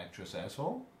recent actress,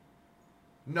 asshole.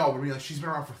 No, but she's been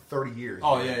around for 30 years.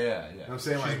 Oh, right? yeah. You know what I'm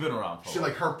saying? She's been around for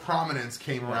her prominence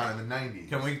came around in the 90s.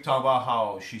 Can we talk about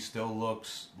how she still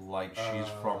looks like she's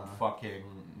from fucking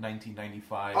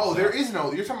 1995? Oh, there is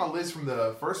no... You're talking about Liz from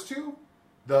the first two?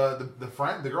 The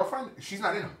friend? The girlfriend? She's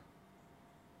not in them.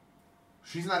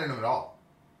 She's not in them at all.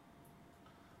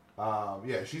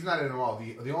 Yeah, she's not in them at all.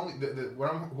 The only...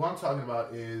 who I'm talking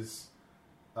about is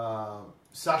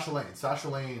Sasha Lane. Sasha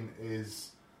Lane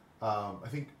is, I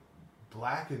think...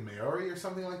 Black and Maori or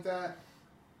something like that.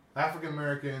 African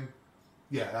American.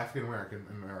 Yeah, African American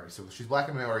and Maori. So she's Black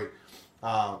and Maori,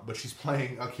 but she's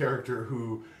playing a character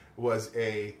who was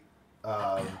a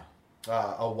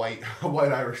white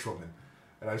Irish woman,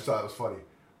 and I just thought it was funny.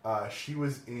 She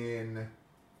was in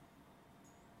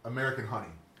American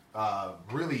Honey.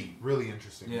 Really, really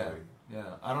interesting movie.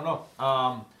 Yeah. I don't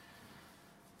know.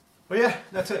 But yeah,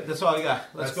 that's it. That's all I got.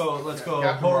 Let's go.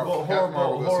 Horrible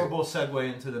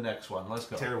segue into the next one. Let's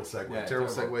go. Terrible segue. Yeah, terrible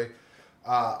segue.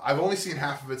 I've only seen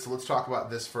half of it, so let's talk about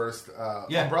this first.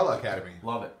 Umbrella Academy.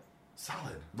 Love it.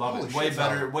 Solid. Love it. Way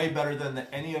better. Solid. Way better than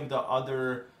any of the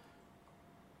other.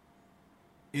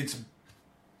 It's.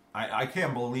 I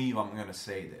can't believe I'm going to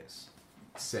say this.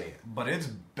 Say it. But it's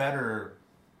better.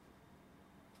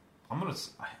 I'm going to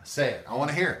say it. I want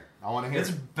to hear it. It's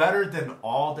better than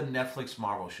all the Netflix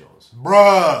Marvel shows.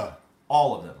 Bruh.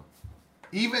 All of them.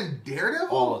 Even Daredevil?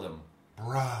 All of them.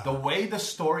 Bruh. The way the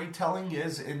storytelling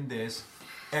is in this,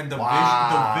 and the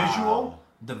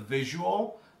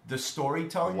visual, the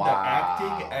storytelling, the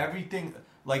acting, everything.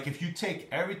 Like, if you take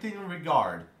everything in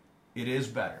regard, it is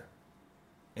better.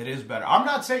 It is better. I'm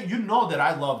not saying, that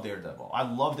I love Daredevil. I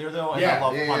love Daredevil and I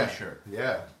love Punisher.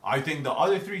 Yeah. I think the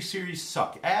other three series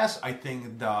suck ass. I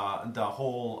think the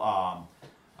whole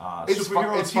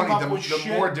superhero it's team funny. up The with shit.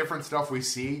 more different stuff we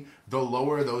see, the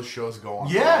lower those shows go on.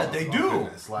 Yeah, they do.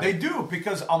 Goodness. Like, they do,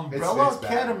 because Umbrella it's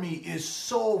bad. Academy is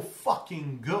so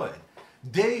fucking good.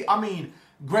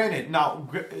 Granted, now,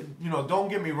 don't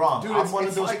get me wrong. Dude, I'm one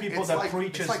of those people that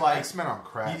preaches it's like X-Men on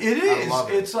crack. It is. I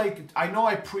love it. It's like, I know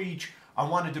I preach, I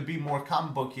wanted to be more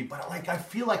comic booky, but like I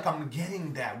feel like I'm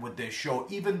getting that with this show,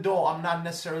 even though I'm not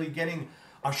necessarily getting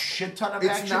a shit ton of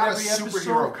action every episode. It's not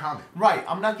a superhero comic. Right,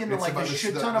 I'm not getting It's like about a the-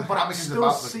 shit the- ton the of, but I'm comic is still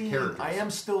about the seeing. characters. I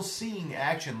am still seeing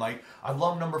action. Like I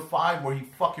love number 5 where he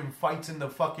fucking fights in the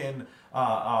fucking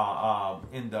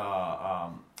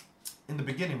in the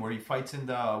beginning where he fights in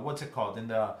the what's it called in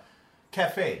the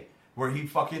cafe where he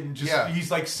fucking just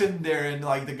he's like sitting there and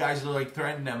like the guys are like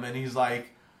threatening him and he's like.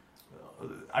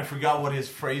 I forgot what his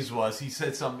phrase was. He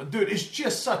said something. Dude, it's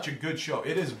just such a good show.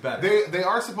 It is better. They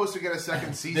are supposed to get a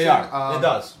second season. They are. It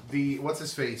does. What's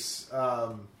his face?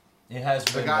 It has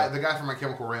the guy from My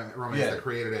Chemical Romance that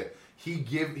created it.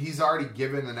 He's already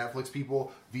given the Netflix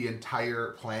people the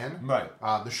entire plan. Right.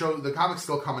 The comic's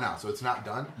still coming out, so it's not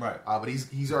done. Right. But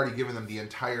he's already given them the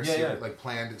entire like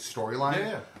planned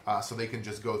storyline. So they can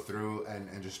just go through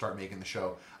and just start making the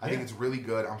show. I think it's really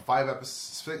good. I'm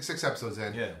 6 episodes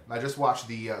in. Yeah. I just watched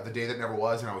the Day That Never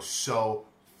Was, and I was so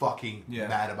fucking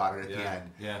mad about it at the end.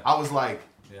 Yeah. I was like,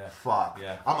 fuck.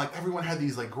 Yeah. I'm like, everyone had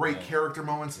these like great character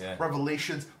moments,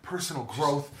 revelations, personal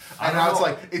growth, I and don't now it's know.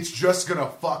 like it's just gonna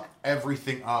fuck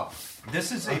everything up.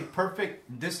 This is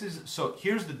so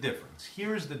here's the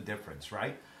difference,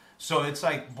 right? So it's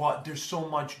like, but there's so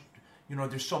much,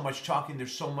 there's so much talking,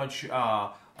 there's so much,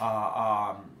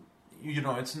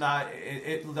 it's not,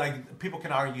 it like, people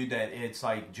can argue that it's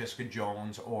like Jessica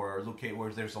Jones or Luke Cage,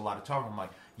 where there's a lot of talking. I'm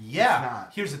like,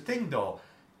 here's the thing though.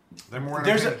 They're more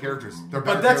entertaining characters. They're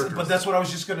better But characters. that's what I was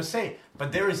just gonna say.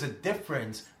 But there is a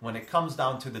difference when it comes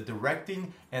down to the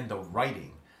directing and the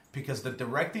writing, because the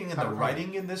directing and the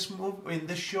writing in this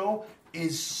show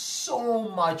is so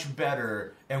much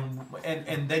better.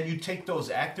 And then you take those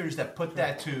actors that put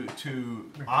that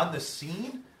to on the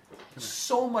scene,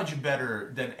 so much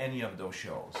better than any of those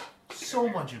shows. So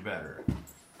much better.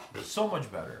 So much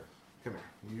better. Come here.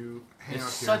 You hang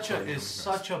It's out here. it's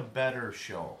such a better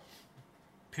show.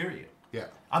 Period. Yeah.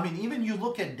 I mean, even you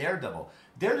look at Daredevil.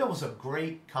 Daredevil's a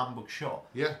great comic book show.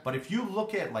 Yeah. But if you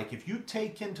look at, like, if you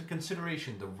take into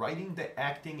consideration the writing, the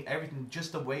acting, everything,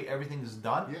 just the way everything is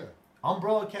done,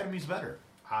 Umbrella Academy's better.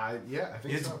 I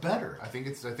think It's so. better. I think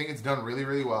it's done really,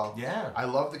 really well. Yeah. I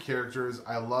love the characters.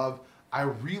 I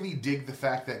really dig the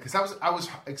fact that, because I was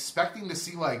expecting to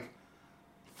see like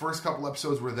first couple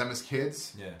episodes were them as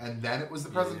kids, and then it was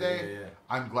the present day. Yeah.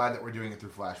 I'm glad that we're doing it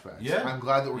through flashbacks. Yeah. I'm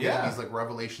glad that we're getting these like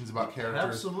revelations about characters.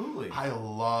 Absolutely. I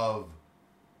love.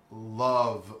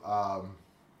 Was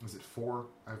it 4?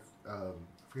 I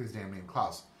forget his damn name.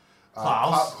 Klaus.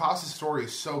 Klaus's story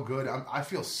is so good. I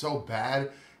feel so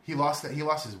bad. He lost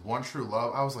his one true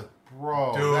love. I was like,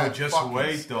 bro, dude, just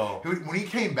wait though. When he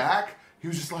came back, he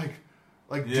was just like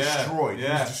destroyed.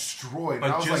 Yeah. He was destroyed. But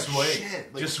and I was just like, wait.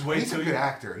 shit. Like, Just wait he's a till good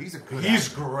actor. He's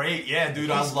great. Yeah,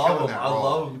 dude, I He's love killing him. that I role.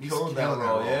 love him He's killing that killing that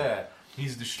role. role. Yeah,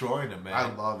 he's destroying him, man.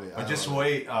 I love it. But just love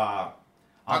wait. it.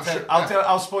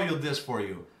 I'll spoil this for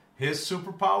you. His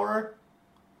superpower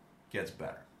gets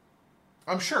better.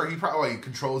 I'm sure he probably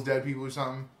controls dead people or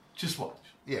something. Just watch.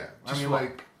 Yeah, Just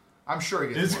I'm sure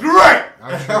he gets. It's worse. great.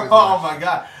 I'm sure Oh my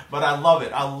god! But I love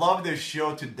it. I love this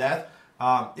show to death.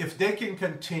 If they can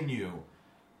continue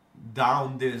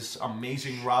down this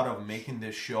amazing route of making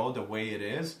this show the way it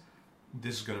is,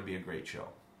 this is going to be a great show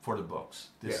for the books.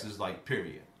 This is like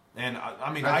period. And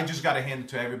I just got to hand it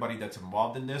to everybody that's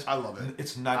involved in this. I love it.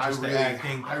 It's not just the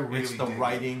acting. It's the dig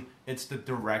writing. It's the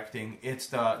directing. It's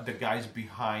the guys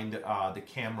behind the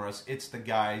cameras. It's the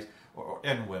guys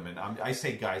and women. I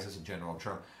say guys as a general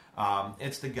term.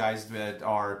 It's the guys that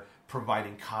are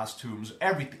providing costumes,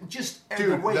 everything. Just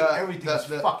everything's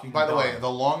fucking By the done. way, the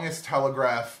longest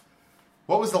telegraph.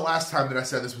 What was the last time that I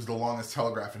said this was the longest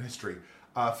telegraph in history?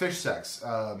 Fish Sex.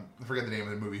 I forget the name of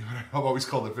the movie. I've always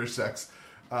called it Fish Sex.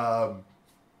 What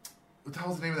the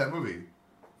hell's the name of that movie?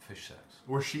 Fish Sex.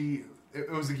 Where it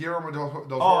was the Guillermo del Toro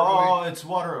movie. Oh, it's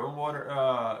water.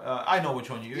 I know which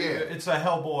one you. Yeah. It's a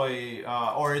Hellboy,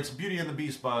 or it's Beauty and the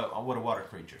Beast, but with a water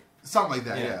creature. Something like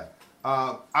that, yeah.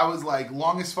 I was like,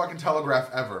 longest fucking telegraph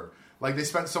ever. Like, they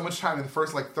spent so much time in the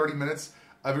first, 30 minutes,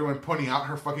 everyone pointing out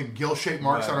her fucking gill-shaped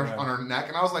marks on her neck,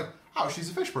 and I was like, oh, she's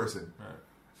a fish person. Right.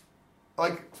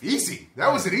 Like, easy.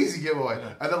 That was an easy giveaway.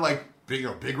 Yeah. And then,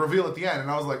 big reveal at the end,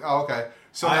 and I was like, oh, okay.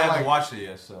 So I then, haven't watched it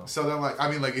yet, so. So then,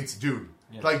 it's dude.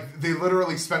 Yeah. Like, they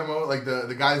literally spent a moment,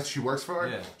 the guy that she works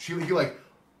for,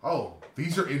 he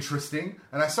these are interesting.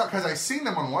 And I saw, because I seen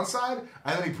them on one side,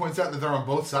 and then he points out that they're on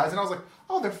both sides, and I was like,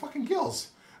 oh, they're fucking gills.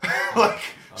 Like,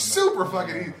 super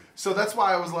fucking easy. So that's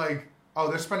why I was like, oh,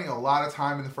 they're spending a lot of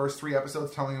time in the first 3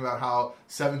 episodes telling me about how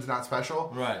Seven's not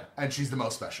special. Right. And she's the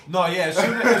most special. No, yeah,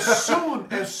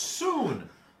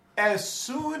 as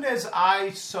soon as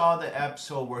I saw the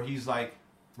episode where he's like,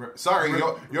 sorry,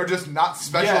 you're just not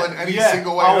special in any yeah.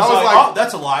 single way. I was like, oh,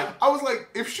 that's a lie. I was like,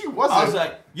 if she wasn't. I was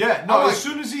like, yeah, no, as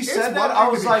soon as he said that, I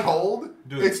was like, cold,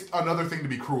 dude. It's another thing to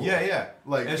be cruel. Yeah, yeah.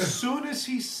 Like, as soon as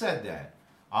he said that,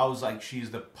 I was like,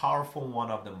 she's the powerful one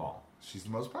of them all. She's the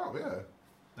most powerful, yeah.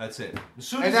 That's it. As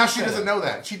soon and as now she doesn't know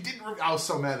that. She didn't. I was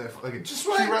so mad that like she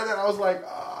read that. I was like,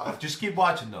 just keep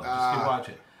watching though. Just keep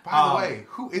watching. By the way,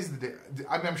 who is the?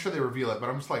 I mean, I'm sure they reveal it, but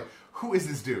I'm just like, who is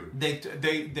this dude?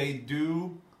 They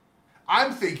do.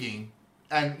 I'm thinking,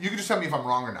 and you can just tell me if I'm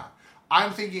wrong or not.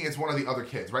 I'm thinking it's one of the other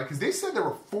kids, right? Because they said there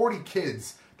were 40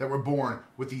 kids that were born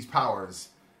with these powers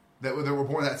that were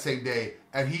born that same day,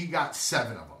 and he got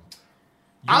 7 of them.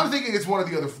 I'm thinking it's one of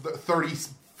the other 30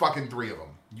 fucking 3 of them.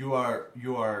 You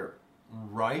are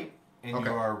right, and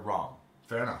you are wrong.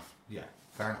 Fair enough. Yeah,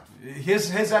 fair enough.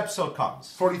 His episode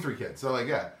comes. 43 kids. So like,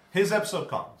 yeah, his episode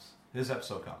comes.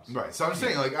 Right. So I'm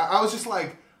saying, like, I was just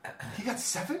like, he got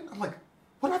 7. I'm like,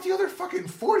 what about the other fucking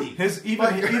 40?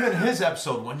 Even his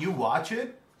episode, when you watch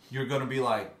it, you're gonna be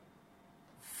like,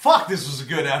 fuck, this was a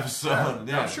good episode.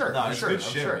 Yeah, I'm sure. No, it's good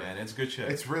shit, shit, man. It's good shit.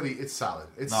 It's solid.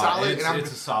 It's solid.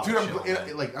 It's a solid show,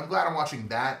 I'm glad I'm watching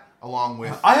that along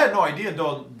with. I had no idea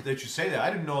though that you say that. I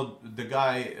didn't know the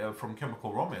guy from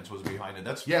Chemical Romance was behind it.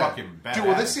 That's fucking badass. Dude,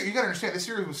 well, this series, you gotta understand, this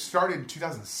series was started in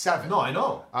 2007. No, I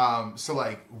know. So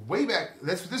like way back.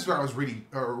 This is when I was reading,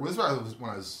 or this is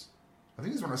when I was. I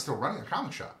think this is when I was still running a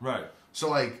comic shop. Right. So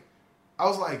like, I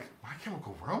was like, My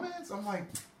Chemical Romance. I'm like.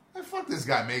 Hey, fuck this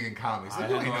guy making comics.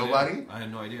 Like, ain't nobody. I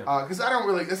had no idea. Because I don't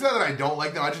really. It's not that I don't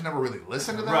like them. I just never really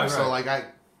listened to them. Right, so like,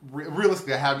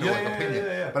 realistically, I have no opinion.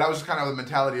 Yeah. But I was just kind of the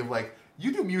mentality of like,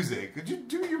 you do music. You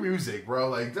do your music, bro.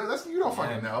 Like that's you don't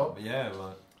fucking know. Yeah.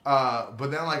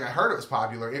 But then like I heard it was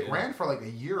popular. It ran for like a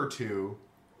year or two.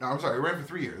 No, I'm sorry. It ran for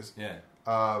 3 years. Yeah.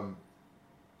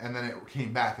 And then it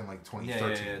came back in like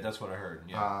 2013. Yeah. That's what I heard.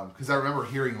 Yeah. Because I remember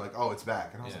hearing like, oh, it's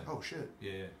back, and I was like, oh shit.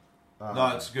 Yeah.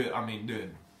 No, it's good. I mean,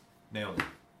 dude. Nailed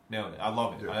it. I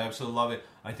love it. Yeah. I absolutely love it.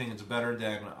 I think it's better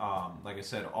than, like I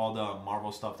said, all the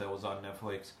Marvel stuff that was on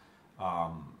Netflix.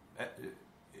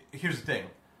 Here's the thing.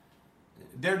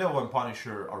 Daredevil and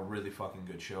Punisher are really fucking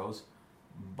good shows.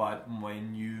 But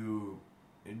when you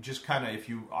just kind of, if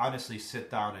you honestly sit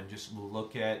down and just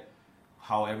look at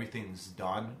how everything's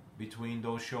done between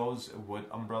those shows with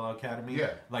Umbrella Academy,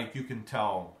 like you can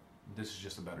tell this is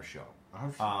just a better show.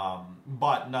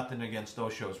 But nothing against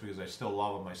those shows because I still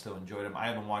love them. I still enjoy them. I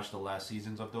haven't watched the last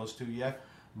seasons of those 2 yet,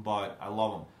 but I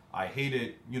love them. I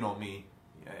hated, you know me,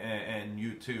 and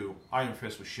you too. Iron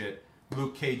Fist was shit.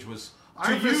 Luke Cage was.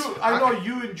 I know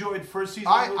you enjoyed first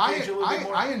season of Luke Cage a little bit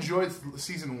more. I enjoyed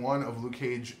season 1 of Luke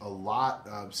Cage a lot.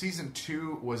 Season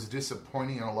 2 was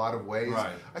disappointing in a lot of ways.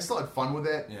 Right. I still had fun with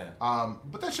it. Yeah.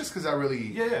 But that's just because I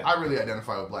really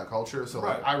identify with Black culture, so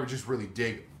like I would just really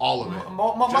dig all of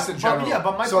it, just in general.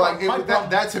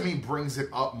 That to me brings it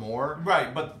up more,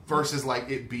 right? But versus like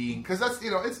it being because that's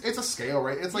it's a scale,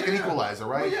 right? It's like an equalizer,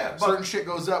 right? Well, certain shit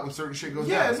goes up and certain shit goes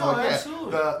down. So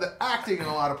absolutely. The acting in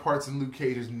a lot of parts in Luke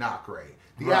Cage is not great.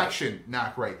 The action,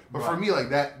 not great. But for me,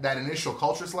 like that initial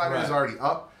culture slider is already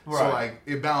up. So like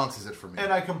it balances it for me.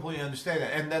 And I completely understand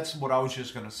that. And that's what I was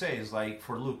just gonna say is like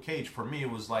for Luke Cage, for me it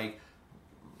was like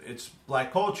it's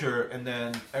black culture and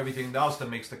then everything else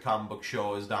that makes the comic book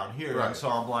show is down here. Right. And so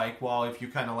I'm like, well, if you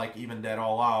kinda like even that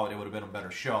all out, it would have been a better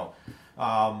show.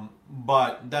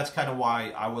 But that's kind of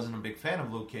why I wasn't a big fan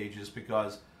of Luke Cage, is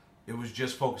because it was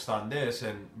just focused on this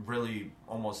and really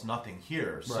almost nothing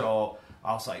here. Right. So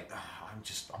I was like,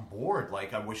 I'm bored.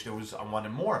 Like I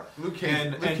wanted more. Luke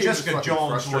Cage, and Jessica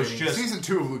Jones was just season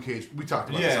 2 of Luke Cage. We talked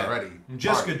about this already.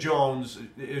 Jessica Jones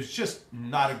is just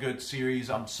not a good series.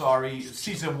 I'm sorry.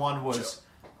 Season 1 was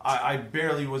I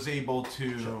barely was able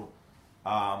to.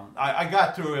 I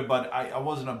got through it, but I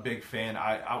wasn't a big fan.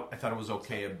 I thought it was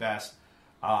okay at best.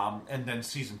 And then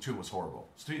season 2 was horrible.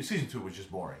 Season 2 was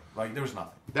just boring. Like there was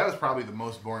nothing. That was probably the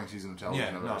most boring season of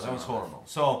television I've ever seen. That was horrible.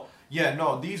 So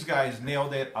these guys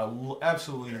nailed it. I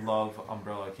absolutely love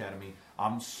Umbrella Academy.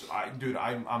 I'm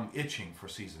itching for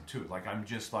season 2. Like I'm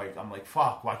like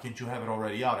fuck. Why can't you have it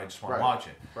already out? I just want to watch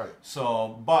it. Right.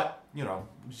 So, but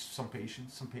just some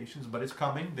patience. But it's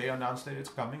coming. They announced it. It's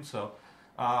coming. So,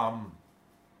 but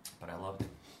I loved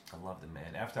it,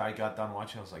 man. After I got done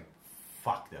watching, I was like,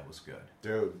 fuck, that was good.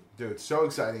 Dude, so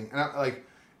exciting. And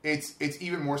it's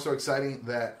even more so exciting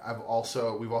that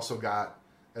we've also got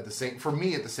at the same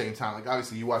time. Like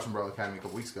obviously you watched Umbrella Academy a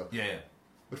couple weeks ago. Yeah.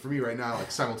 But for me right now,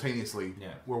 like simultaneously,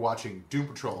 we're watching Doom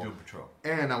Patrol.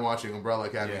 And I'm watching Umbrella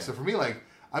Academy. So for me, like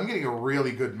I'm getting a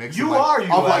really good mix of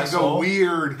like the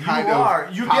weird kind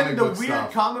of You're getting the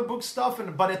weird comic book stuff,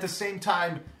 but at the same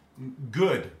time,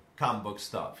 good comic book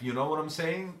stuff. You know what I'm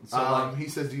saying? So he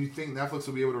says, do you think Netflix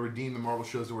will be able to redeem the Marvel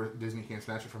shows where Disney can't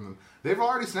snatch it from them? They've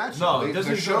already snatched them. No,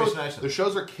 Disney's already snatched them. The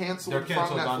shows are canceled from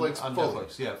Netflix on fully.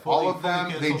 Netflix. Yeah, all of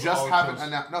them. They just haven't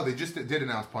announced. No, they just did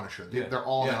announce Punisher. They're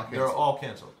all now canceled. They're all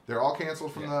canceled. They're all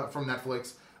canceled from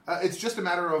Netflix. It's just a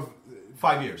matter of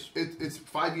 5 years. It's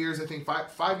 5 years. I think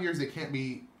 5 years. They can't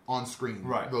be on screen.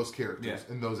 Right. Those characters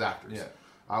and those actors. Yeah.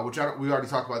 We already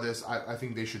talked about this. I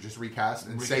think they should just recast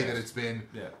and say that it's been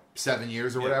 7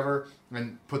 years or whatever,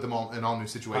 and put them all in all new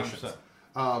situations.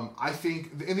 100%. I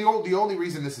think, and the only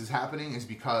reason this is happening is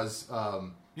because,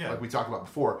 like we talked about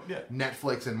before,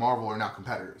 Netflix and Marvel are now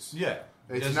competitors. Yeah,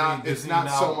 it's not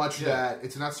so much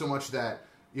that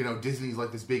Disney's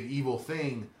like this big evil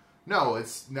thing. No,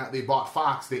 it's not. They bought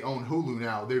Fox. They own Hulu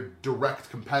now. They're direct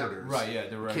competitors. Right. Yeah.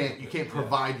 Direct. You can't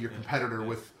provide your competitor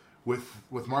with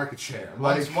market share.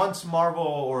 Once Marvel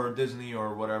or Disney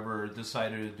or whatever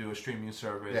decided to do a streaming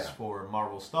service for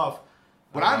Marvel stuff,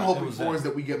 what I'm hoping for is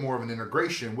that we get more of an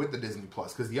integration with the Disney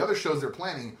Plus, because the other shows they're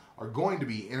planning are going to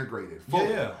be integrated fully.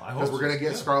 Because we're going to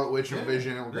get Scarlet Witch and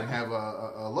Vision, and we're going to have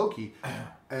a Loki,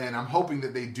 and I'm hoping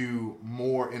that they do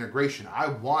more integration. I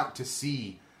want to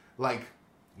see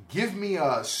give me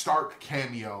a Stark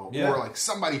cameo or like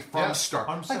somebody from Stark.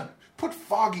 Like, put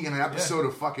Foggy in an episode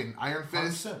of fucking Iron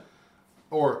Fist. 100%.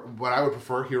 Or what I would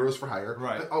prefer, Heroes for Hire.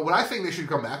 Right. What I think they should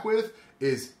come back with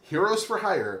is Heroes for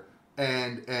Hire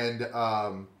and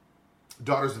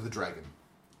Daughters of the Dragon.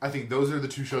 I think those are the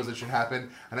two shows that should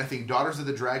happen. And I think Daughters of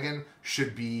the Dragon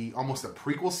should be almost a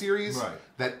prequel series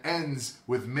that ends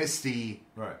with Misty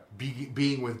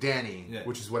being with Danny,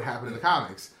 which is what happened in the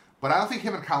comics. But I don't think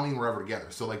him and Colleen were ever together.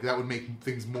 So that would make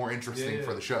things more interesting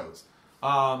for the shows.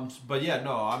 But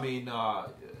I mean,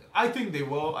 I think they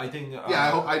will. I think.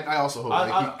 I also hope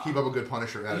they keep up a good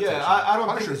Punisher adaptation. I don't.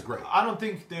 Punisher's great. I don't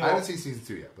think they. I haven't seen season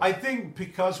 2 yet. But. I think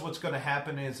because what's going to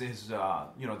happen is they're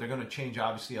going to change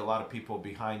obviously a lot of people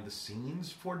behind the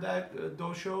scenes for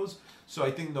those shows. So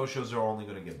I think those shows are only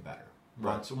going to get better.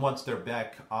 Right. Once they're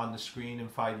back on the screen in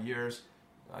 5 years,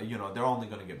 they're only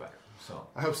going to get better. So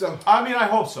I hope so. I mean, I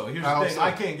hope so. Here's the thing: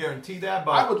 I can't guarantee that,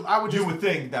 but you would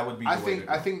think that would be. I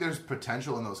think there's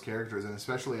potential in those characters, and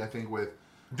especially I think with.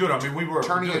 Dude, I mean, we were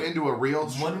turning it into a real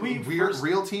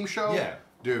real team show. Yeah,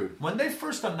 dude. When they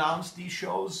first announced these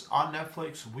shows on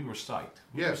Netflix, we were psyched.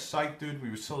 We were psyched, dude. We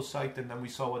were so psyched, and then we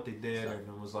saw what they did, and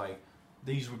it was like,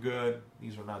 these were good,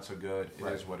 these were not so good. It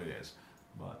is what it is.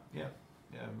 But yeah.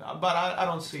 But I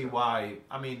don't see why.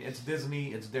 I mean, it's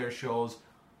Disney. It's their shows.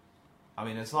 I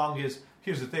mean, as long as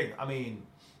here's the thing. I mean,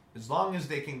 as long as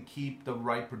they can keep the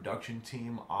right production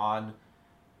team on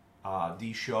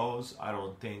these shows, I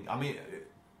don't think. I mean.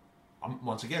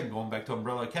 Once again, going back to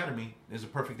Umbrella Academy is a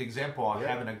perfect example of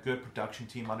having a good production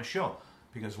team on a show.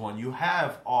 Because when you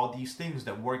have all these things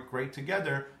that work great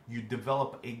together, you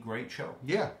develop a great show.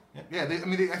 Yeah. I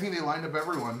think they lined up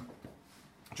everyone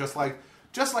just like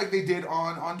they did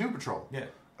on Doom Patrol. Yeah.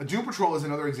 Doom Patrol is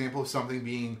another example of something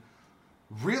being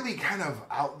really kind of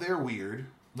out there weird.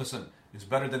 Listen, it's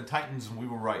better than Titans, and we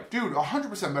were right. Dude,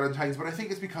 100% better than Titans, but I think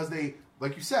it's because they,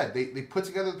 like you said, they put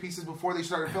together the pieces before they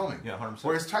started filming. Yeah, 100%.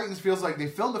 Whereas Titans feels like they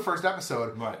filmed the first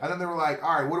episode, and then they were like,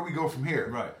 all right, where do we go from here?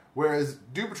 Right. Whereas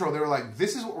Doom Patrol, they were like,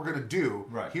 this is what we're going to do.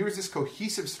 Right. Here's this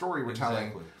cohesive story we're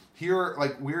telling. Here,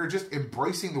 we're just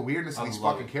embracing the weirdness of these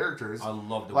fucking characters. I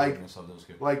love the weirdness of those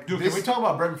characters. Dude, can we talk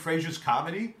about Brendan Fraser's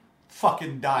comedy?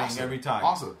 Fucking dying every time.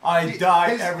 Awesome. I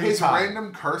die every time. His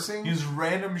random cursing. His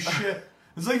random shit.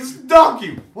 It's like, this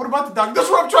donkey. What about the donkey? That's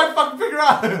what I'm trying to fucking figure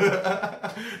out.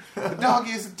 The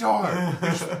donkey is a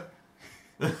dog.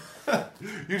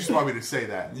 You just want me to say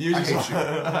that.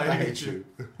 I hate you.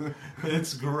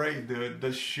 It's great, dude.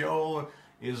 The show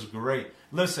is great.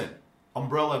 Listen,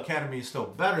 Umbrella Academy is still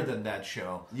better than that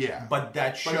show. Yeah. But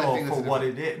that show for what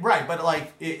it is. Right, but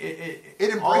it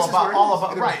embraces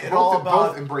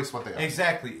both embrace what they are.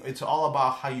 Exactly. It's all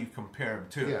about how you compare them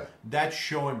too. Yeah. That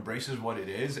show embraces what it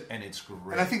is, and it's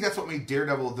great. And I think that's what made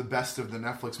Daredevil the best of the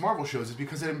Netflix Marvel shows, is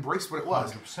because it embraced what it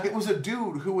was. 100%. It was a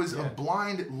dude who was a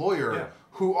blind lawyer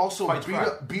who also Fights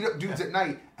beat up dudes at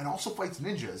night and also fights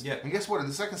ninjas. Yeah. And guess what? In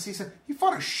the second season, he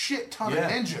fought a shit ton of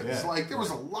ninjas. Yeah. Like, there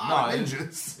was a lot of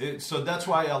ninjas. So that's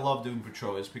why I love Doom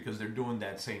Patrol, is because they're doing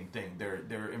that same thing.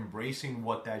 They're embracing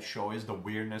what that show is, the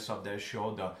weirdness of that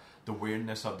show, the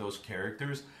weirdness of those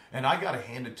characters. And I gotta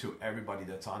hand it to everybody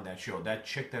that's on that show. That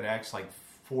chick that acts like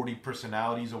 40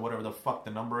 personalities or whatever the fuck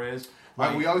the number is.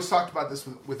 Like, we always talked about this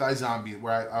with iZombie,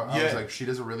 where I was like, she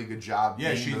does a really good job being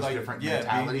those different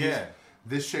mentalities.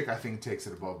 This chick, I think, takes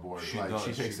it above board. She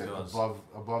takes it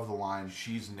above the line.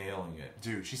 She's nailing it.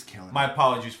 Dude, she's killing it. My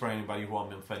apologies for anybody who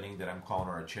I'm offending that I'm calling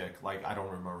her a chick. Like, I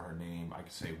don't remember her name. I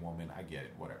could say woman. I get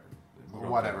it. Whatever. We're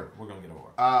going to get over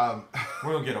it.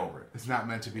 We're going to get over it. It's not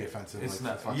meant to be offensive. It's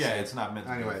not. Yeah, it's not meant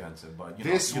to be offensive. But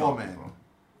this woman...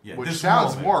 Yeah, which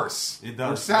sounds worse. It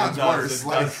does. Which sounds worse. It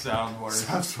does sound worse.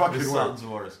 Sounds fucking worse. Sounds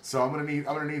worse. So I'm gonna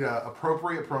need a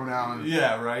appropriate pronoun.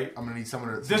 Yeah, right. I'm gonna need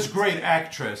someone to. This great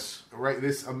actress. Right.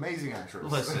 This amazing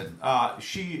actress. Listen,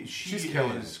 she's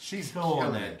killing it. She's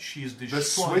killing it. She's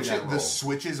destroying that role. The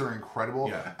switches are incredible.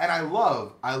 Yeah. And I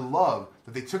love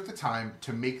that they took the time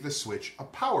to make the switch a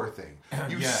power thing.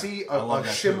 You see a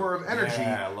shimmer of energy.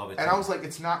 Yeah, I love it. And I was like,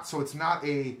 it's not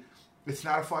a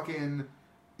fucking.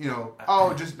 You know,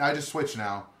 I just switched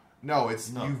now. No,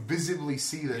 you visibly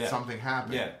see that something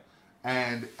happened. Yeah.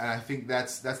 And I think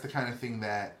that's the kind of thing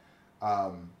that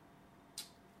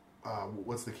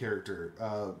what's the character?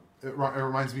 It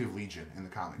reminds me of Legion in the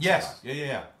comics. Yes.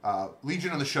 Yeah. Legion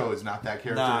on the show is not that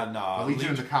character. Nah. Legion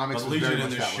in the comics but was Legion very in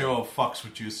much the that show way. fucks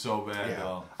with you so bad,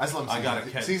 though. I just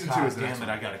love season 2 is the next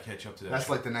one. I gotta catch up to that. That's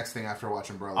like the next thing after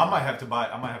watching Umbrella. I might have to buy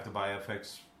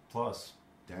FX Plus.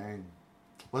 Dang.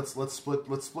 Let's split it.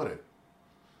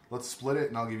 Let's split it,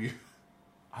 and I'll give you.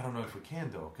 I don't know if we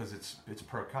can though, because it's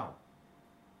per account.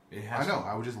 I know.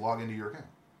 I would just log into your account.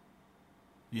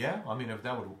 Yeah, I mean, if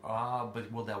that would, but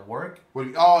will that work?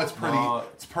 It's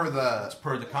per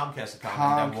the Comcast account,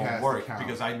 and that won't work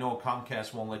because I know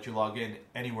Comcast won't let you log in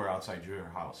anywhere outside your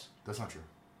house. That's not true.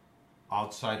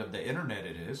 Outside of the internet,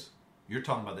 it is. You're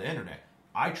talking about the internet.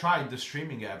 I tried the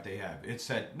streaming app they have. It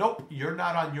said, nope, you're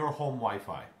not on your home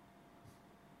Wi-Fi.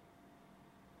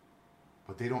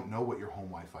 But they don't know what your home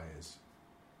Wi-Fi is.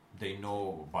 They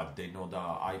know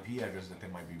the IP address that they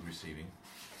might be receiving.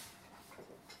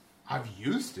 I've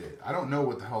used it. I don't know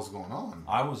what the hell's going on.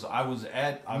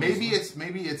 Maybe it's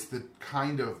the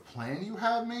kind of plan you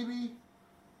have. Maybe.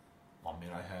 I mean,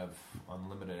 I have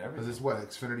unlimited everything. Because it's what,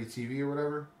 Xfinity TV or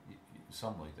whatever.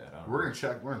 Something like that. We're gonna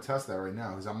check. We're gonna test that right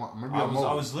now because I'm gonna be on mobile.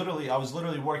 I was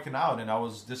literally working out, and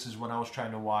this is when I was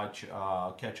trying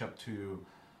to catch up to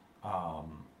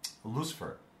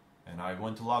Lucifer, and I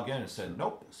went to log in and said,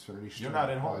 "Nope, you're not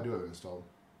at home." I do have it installed.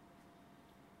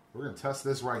 We're gonna test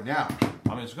this right now.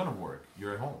 I mean, it's gonna work.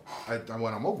 You're at home. I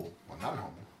went on mobile. I'm not at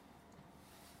home.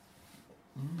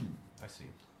 I see.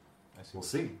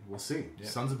 We'll see. Yeah.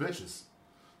 Sons of bitches.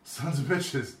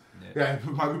 Yeah,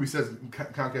 my movie says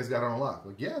Comcast got it on lock.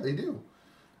 Like, yeah, they do.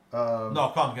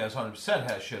 No, Comcast 100%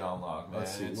 has shit on lock, man.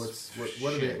 Let's see.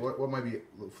 What might be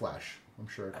Flash? I'm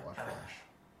sure I can watch Flash.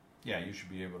 Yeah, you should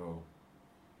be able to.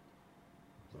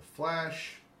 The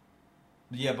Flash.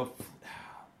 Yeah, but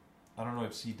I don't know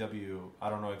if CW. I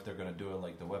don't know if they're going to do it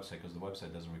like the website, because the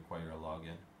website doesn't require a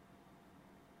login.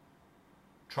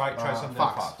 Try something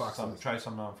on Fox. Try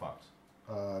something on Fox.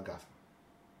 Gotham.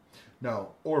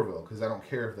 No, Orville, because I don't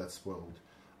care if that's spoiled.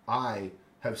 I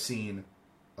have seen.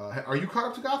 Are you caught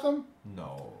up to Gotham?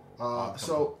 No.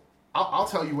 So I'll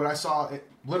tell you what I saw. It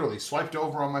literally swiped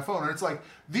over on my phone, and it's like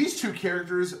these two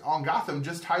characters on Gotham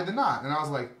just tied the knot, and I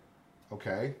was like,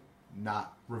 okay,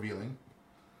 not revealing.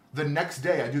 The next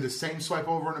day, I do the same swipe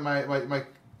over into my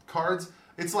cards.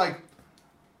 It's like,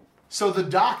 so the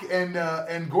Doc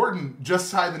and Gordon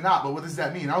just tied the knot, but what does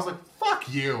that mean? I was like,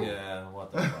 fuck you. Yeah,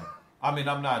 what the fuck? I mean,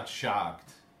 I'm not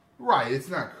shocked. Right, it's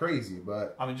not crazy,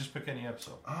 but... I mean, just pick any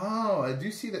episode. Oh, I do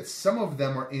see that some of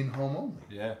them are in home only.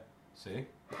 Yeah, see?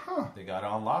 Huh. They got it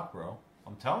on lock, bro.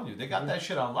 I'm telling you, they got that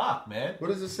shit on lock, man. What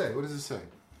does it say?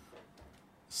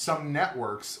 Some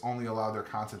networks only allow their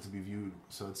content to be viewed,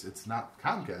 so it's not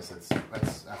Comcast, that's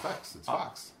FX, it's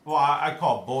Fox. Well, I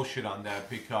call bullshit on that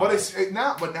because...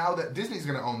 But now that Disney's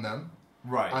going to own them...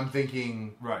 Right. I'm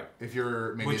thinking. Right. If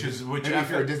you're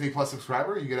if you're a Disney Plus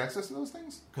subscriber, you get access to those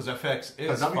things. Because FX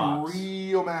is Fox. I'll be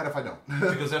real mad if I don't.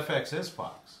 Because FX is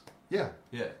Fox. Yeah.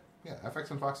 Yeah. Yeah.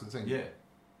 FX and Fox are the same. Yeah.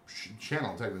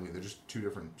 Channel technically, they're just two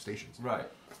different stations. Right.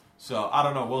 So I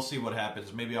don't know. We'll see what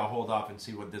happens. Maybe I'll hold off and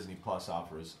see what Disney Plus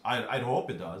offers. I'd hope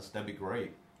it does. That'd be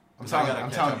great. I'm telling you.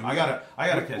 I gotta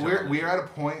catch up. We're at a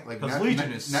point like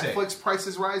Legion is Netflix price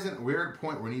is rising. We're at a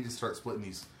point where we need to start splitting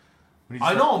these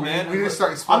I know, man. We need to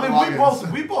start. I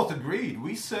mean, we both agreed.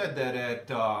 We said that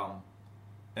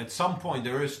at some point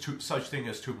there is such thing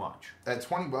as too much. At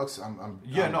 $20, I'm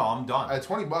I'm done. At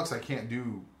 $20, I can't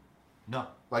do. No.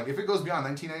 Like if it goes beyond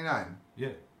 $19.99. Yeah.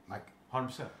 Like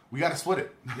 100%. We got to split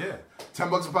it. Yeah.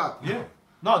 $10 a pop. Yeah.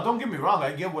 No, don't get me wrong.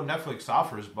 I get what Netflix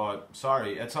offers, but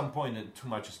sorry, at some point, too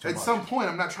much is too much. At some point,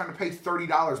 I'm not trying to pay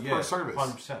 $30 per service.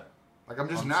 100%. Like I'm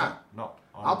just 100%. not. No.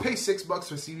 100%. I'll pay $6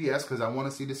 for CBS because I want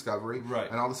to see Discovery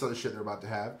and all this other shit they're about to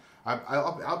have.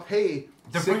 I'll pay.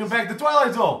 They're bringing back the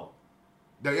Twilight Zone.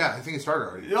 Yeah, I think it started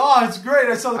already. Oh, it's great!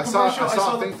 I saw the commercial. I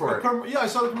saw a thing for it. I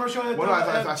saw the commercial.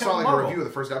 I saw like a review of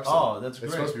the first episode. Oh, that's great.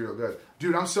 It's supposed to be real good,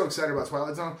 dude. I'm so excited about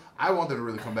Twilight Zone. I want them to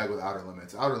really come back with Outer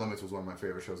Limits. Outer Limits was one of my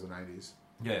favorite shows of the '90s.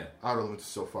 Yeah, Outer Limits is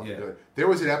so fucking good. There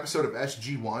was an episode of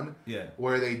SG-1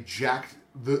 where they jacked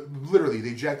the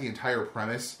entire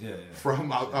premise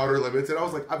from Outer Limits, and I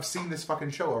was like, I've seen this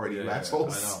fucking show already, you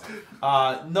assholes.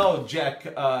 I know. No, Jack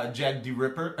the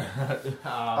Ripper.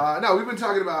 No, we've been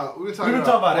talking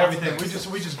about everything.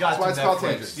 We just got to Netflix.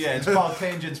 Tangents. Yeah, it's called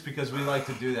Tangents because we like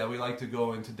to do that. We like to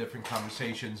go into different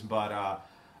conversations, but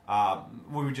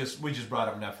we just brought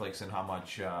up Netflix and how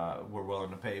much we're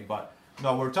willing to pay, but.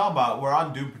 No, we're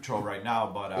on Doom Patrol right now,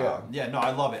 but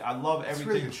I love it. I love everything. It's a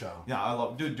really good show.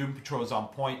 Yeah, Doom Patrol is on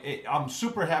point. I'm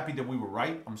super happy that we were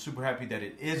right. I'm super happy that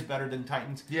it is better than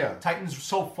Titans. Yeah. Titans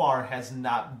so far has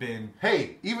not been...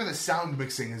 Hey, even the sound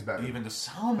mixing is better. Even the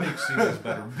sound mixing is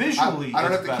better. Visually, I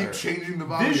don't have to keep changing the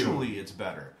volume. Visually, it's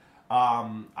better.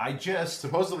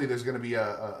 Supposedly there's going to be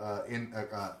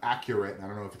a accurate, I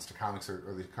don't know if it's the comics or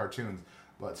the cartoons,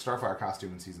 but Starfire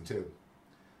costume in season 2.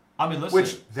 I mean, listen.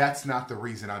 Which that's not the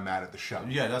reason I'm mad at the show.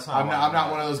 Yeah, that's not. I'm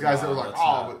not one of those guys that were like,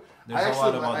 oh, but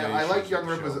I like Young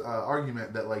Ripa's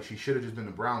argument that like she should have just been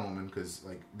a brown woman because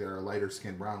like there are lighter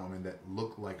skinned brown women that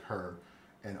look like her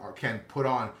and can put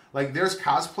on like there's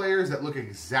cosplayers that look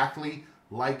exactly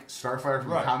like Starfire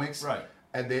from the comics, right?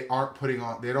 And they aren't putting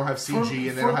on. They don't have CG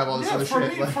and they don't have all this other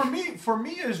shit. For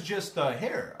me, it's just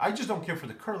hair. I just don't care for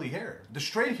the curly hair. The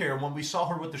straight hair. When we saw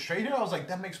her with the straight hair, I was like,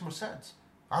 that makes more sense.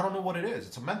 I don't know what it is.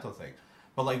 It's a mental thing.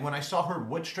 But like when I saw her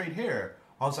with straight hair,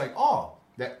 I was like, oh,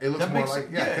 it looks more like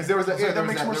because there was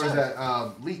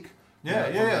that leak.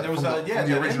 There was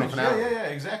the original finale. Yeah,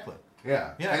 exactly.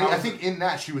 Yeah. And I think in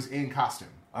that she was in costume.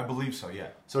 I believe so. Yeah.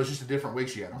 So it's just a different wig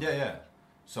she had on. Yeah.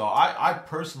 So I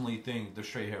personally think the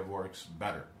straight hair works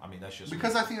better. I mean, that's just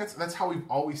because I think that's how we've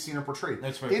always seen her portrayed.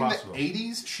 That's very possible. In the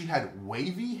 80s, she had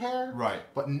wavy hair, right,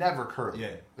 but never curly.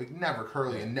 Yeah, like never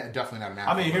curly, and definitely not an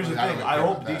afro. I mean, here's the thing. I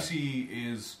hope DC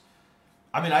is.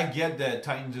 I mean, I get that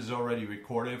Titans is already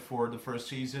recorded for the first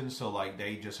season, so like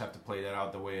they just have to play that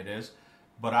out the way it is.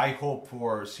 But I hope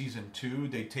for season 2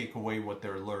 they take away what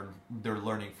they're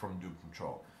learning from Doom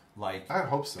Patrol. Like, I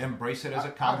hope so. Embrace it as a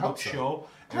comic book show.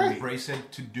 Right. Embrace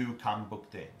it to do comic book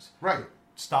things. Right.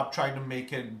 Stop trying to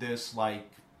make it this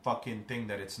like fucking thing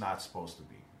that it's not supposed to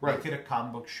be. Right. Make it a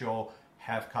comic book show.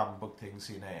 Have comic book things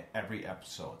in every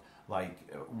episode. Like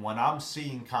when I'm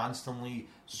seeing constantly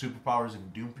superpowers in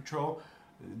Doom Patrol,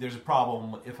 there's a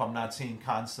problem if I'm not seeing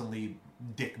constantly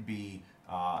Dick B,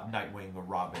 Nightwing or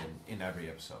Robin in every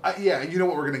episode. Yeah, and you know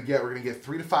what we're gonna get? We're gonna get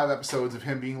 3 to 5 episodes of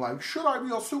him being like, "Should I be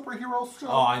a superhero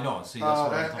still?" Oh, I know. See, that's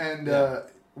what I'm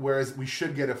talking. Whereas we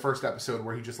should get a first episode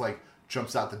where he just like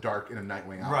jumps out the dark in a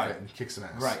Nightwing outfit and kicks some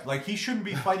ass. Right. Like he shouldn't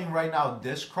be fighting right now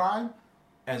this crime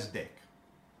as Dick.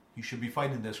 He should be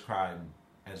fighting this crime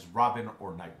as Robin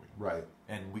or Nightwing. Right.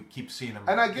 And we keep seeing him.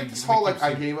 And I get this whole like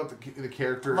I gave up the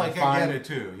character. Like I get it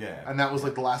too. Yeah. And that was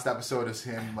like the last episode is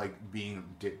him like being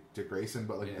Dick Grayson,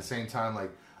 but like at the same time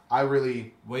like I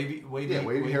really wavy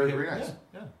hair is very nice.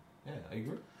 Yeah, I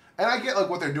agree. And I get like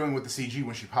what they're doing with the CG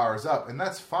when she powers up, and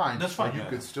that's fine. That's fine. Like, you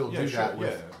could still do that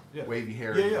with wavy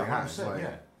hair. Yeah,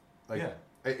 100%.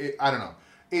 I don't know.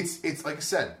 It's like I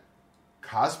said,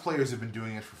 cosplayers have been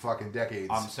doing it for fucking decades.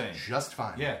 I'm saying just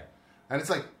fine. Yeah, and it's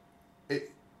like,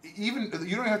 even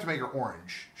you don't even have to make her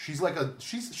orange. She's like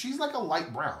she's like a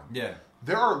light brown. Yeah,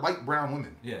 there are light brown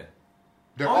women. Yeah,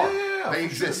 there are. They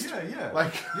exist. Sure. Yeah.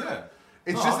 Like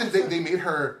it's just that they made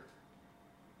her.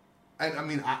 And I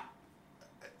mean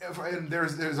and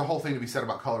there's a whole thing to be said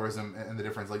about colorism and the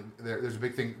difference. Like there's a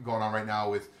big thing going on right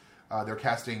now with they're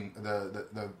casting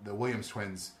the Williams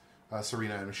twins,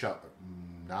 Serena and Michelle,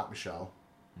 not Michelle,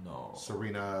 no,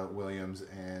 Serena Williams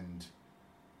and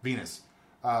Venus.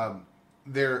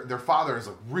 Their father is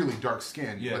like really dark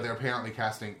skinned, but they're apparently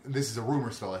casting. This is a rumor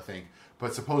still, I think,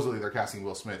 but supposedly they're casting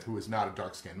Will Smith, who is not a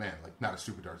dark skinned man, like not a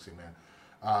super dark skinned man.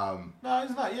 No,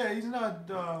 he's not. Yeah, he's not.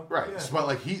 Right, but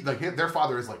like their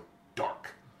father is like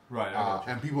dark. Right,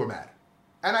 and people are mad.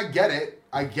 And I get it.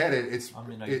 It's. I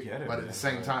mean, I get it. But at the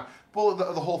same time, well, the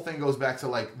whole thing goes back to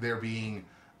like there being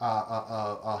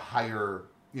a higher,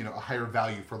 a higher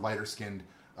value for lighter skinned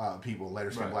people,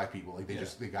 lighter skinned black people. Like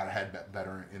they got ahead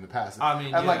better in the past. I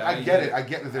mean, and like I get it. I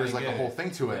get that there's like a whole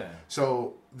thing to it. Yeah.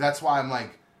 So that's why I'm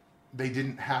like, they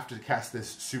didn't have to cast this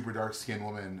super dark skinned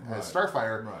woman as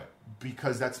Starfire,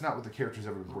 because that's not what the character's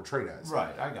ever been portrayed as.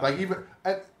 Right. I got like even.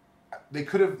 They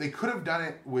could have done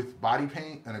it with body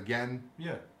paint, and again,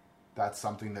 that's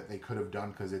something that they could have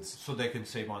done because it's so they can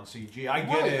save on CG. I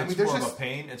get it. It's more of a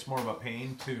pain. It's more of a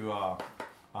pain to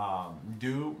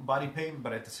do body paint,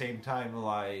 but at the same time,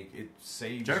 like it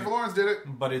saves. Jennifer Lawrence did it,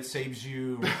 but it saves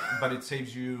you. But it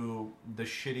saves you the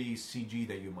shitty CG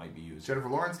that you might be using. Jennifer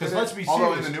Lawrence did it. Let's be serious.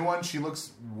 Although in the new one, she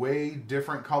looks way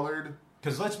different colored.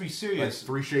 Because let's be serious, like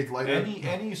 3 shades lighter.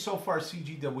 Any so far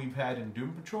CG that we've had in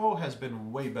Doom Patrol has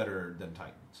been way better than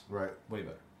Titans. Right. Way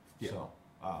better. Yeah. So,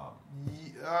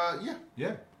 yeah.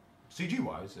 Yeah. CG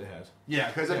wise, it has. Yeah,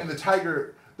 because I mean the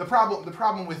tiger. The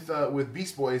problem with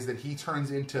Beast Boy is that he turns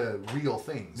into real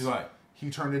things. Right. He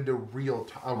turned into a real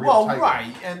tiger.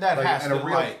 Right, and that has to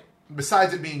real.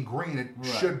 Besides it being green, it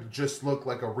should just look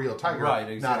like a real tiger, right?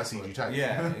 Exactly. Not a CG tiger.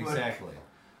 Yeah, exactly.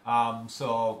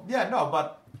 So yeah, no,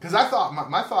 but. Because I thought,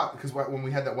 my thought, because when we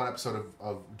had that one episode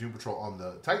of Doom Patrol on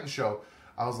the Titan show,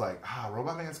 I was like,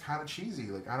 Robot Man's kind of cheesy.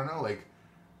 Like, I don't know, like,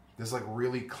 this, like,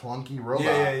 really clunky robot.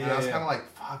 And I was kind of like,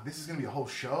 fuck, this is going to be a whole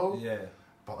show? Yeah.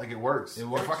 But, like, it works. It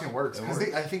fucking works. Because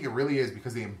I think it really is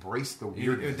because they embrace the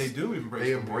weirdness. They do embrace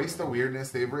They embrace the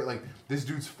weirdness. They embrace, like, this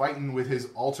dude's fighting with his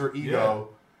alter ego.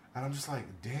 Yeah. And I'm just like,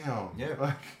 damn. Yeah.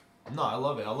 Like, no, I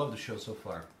love it. I love the show so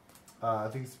far. I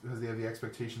think it's because they have the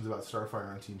expectations about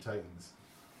Starfire on Teen Titans.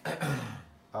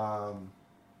 What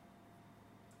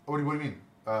do you mean?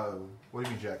 What do you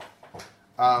mean, Jack?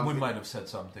 We might have said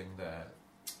something that.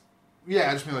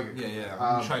 Yeah, I just mean like. Yeah.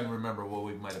 I'm trying to remember what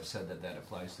we might have said that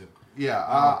applies to. Yeah,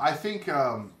 I think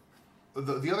the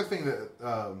other thing that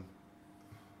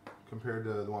compared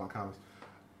to the one on comics.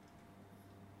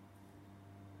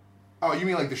 Oh, you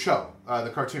mean like the show,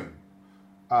 the cartoon?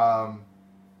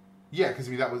 Yeah, because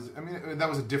that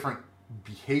was a different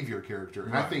behavior character,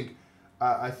 and right.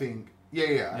 I think,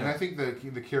 and I think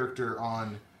the character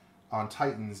on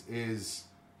Titans is,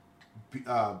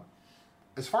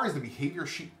 as far as the behavior,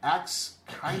 she acts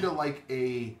kind of like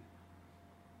a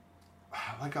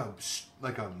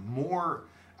more.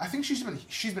 I think she's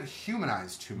been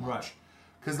humanized too much, right?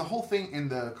 Because the whole thing in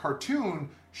the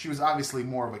cartoon, she was obviously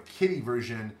more of a kiddie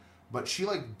version, but she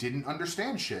like didn't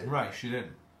understand shit. Right, she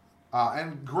didn't.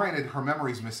 And granted, her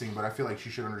memory's missing, but I feel like she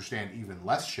should understand even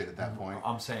less shit at that point.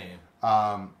 I'm saying.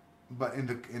 But in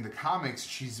the comics,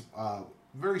 she's a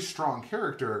very strong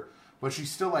character, but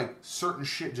she's still like certain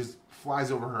shit just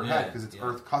flies over her head because it's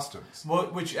Earth customs. Well,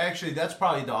 which actually, that's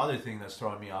probably the other thing that's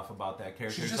throwing me off about that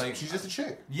character. She's just a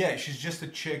chick. Yeah, she's just a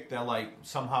chick that like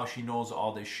somehow she knows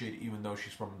all this shit, even though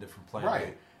she's from a different planet.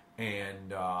 Right.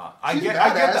 And I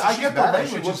get the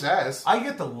languages. I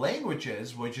get the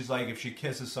languages, which is like if she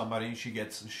kisses somebody, she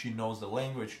knows the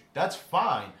language. That's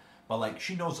fine, but like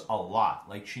she knows a lot.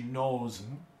 Like she knows,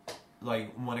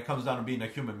 like when it comes down to being a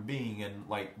human being and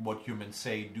like what humans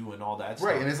say, do, and all that stuff.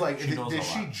 Right, and it's like, did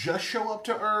she just show up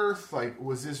to Earth? Like,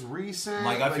 was this recent?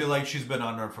 Like I feel like she's been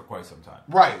on Earth for quite some time.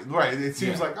 Right. It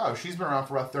seems like she's been around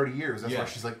for about 30 years. That's why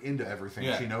she's like into everything.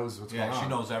 Yeah. She knows what's going on. Yeah, she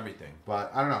knows everything.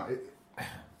 But I don't know.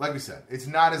 Like we said, it's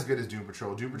not as good as Doom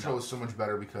Patrol. Doom Patrol is so much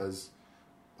better because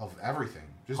of everything.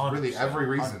 Just really every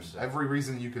reason. 100%. Every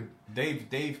reason you could.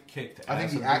 They've kicked ass. I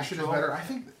think the action is better. I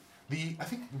think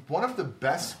one of the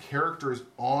best characters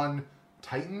on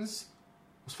Titans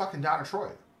was fucking Donna Troy.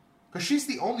 Because she's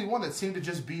the only one that seemed to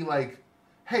just be like,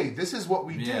 hey, this is what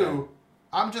we do.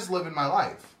 I'm just living my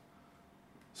life.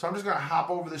 So I'm just going to hop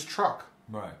over this truck.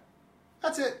 Right.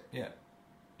 That's it. Yeah.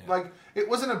 Like, it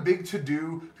wasn't a big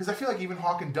to-do, because I feel like even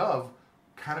Hawk and Dove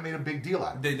kind of made a big deal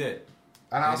out of it. They did.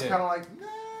 And I was kind of like,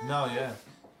 nah. No, yeah.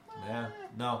 Yeah.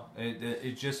 No,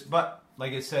 it just, but,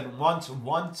 like I said,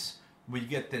 once we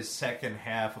get this second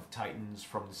half of Titans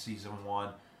from the season 1,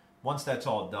 once that's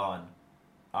all done,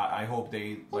 I hope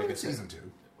they, like I said. Season 2.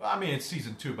 I mean, it's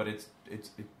season 2, but it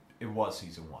was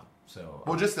season 1. So,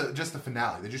 well, just the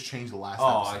finale. They just changed the last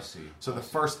episode. I see. So the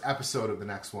first episode of the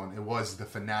next one, it was the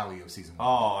finale of season 1.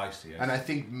 Oh, I see. And I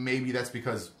think maybe that's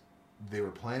because they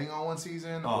were planning on one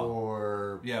season,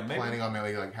 or planning on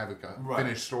maybe like have a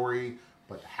finished story,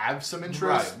 but have some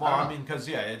interest. Right. Well, I mean, because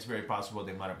it's very possible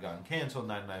they might have gotten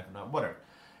canceled, whatever.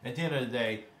 At the end of the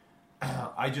day,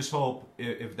 I just hope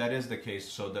if that is the case,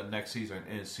 so the next season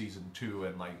is season 2,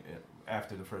 and like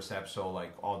after the first episode,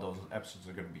 like all those episodes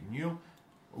are going to be new.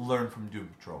 learn from Doom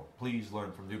Patrol. Please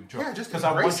learn from Doom Patrol. Yeah, just because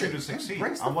I want embrace you it. to succeed.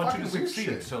 Embrace I the want you to fucking weird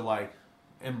succeed. shit. So like,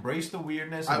 embrace the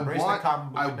weirdness. I Embrace the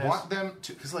comic I bookness. want them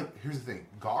to, because like, here's the thing: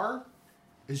 Gar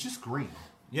is just green.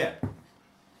 Yeah.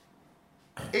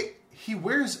 He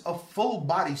wears a full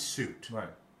body suit. Right.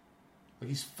 Like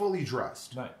he's fully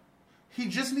dressed. Right. He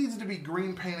just needs to be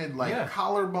green painted, like Yeah.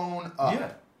 collarbone up.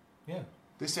 Yeah. Yeah.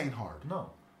 This ain't hard. No.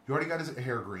 You already got his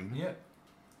hair green. Yeah.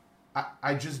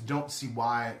 I just don't see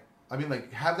why. I mean,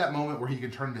 like, have that moment where he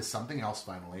can turn into something else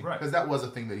finally. Right. Because that was a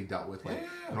thing that he dealt with. Like,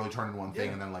 Yeah. it only turned into one thing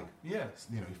Yeah. and then, like, Yeah.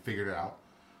 you know, he figured it out.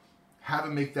 Have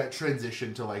him make that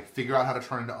transition to, like, figure out how to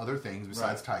turn into other things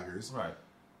besides tigers. Right.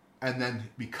 And then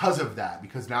because of that,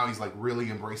 because now he's, like, really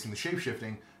embracing the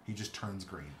shape-shifting, he just turns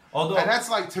green. Although, and that's,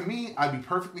 like, to me, I'd be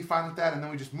perfectly fine with that. And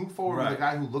then we just move forward with a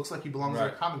guy who looks like he belongs in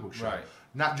a comic book show. Right.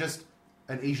 Not just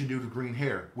an Asian dude with green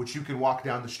hair, which you can walk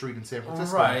down the street in San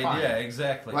Francisco. Right, and find. yeah,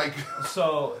 exactly. Like,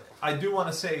 so I do want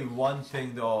to say one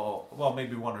thing, though. Well,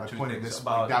 maybe one or two things this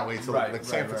about that way, so like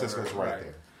San Francisco's right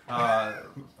there.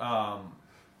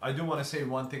 I do want to say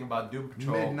one thing about Doom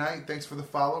Patrol. Midnight, thanks for the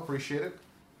follow, appreciate it.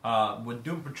 With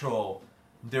Doom Patrol,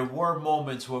 there were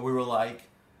moments where we were like,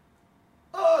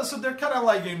 so they're kind of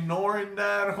like ignoring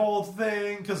that whole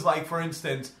thing, because, like, for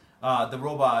instance, the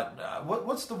robot.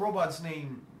 What's the robot's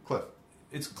name? Cliff.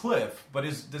 It's Cliff, but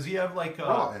does he have like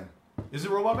Robot Man? Is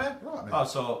it Robot Man? Robot Man. Oh,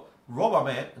 so Robot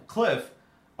Man, Cliff,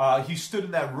 he stood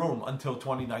in that room until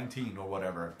 2019 or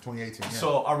whatever. 2018. Yeah.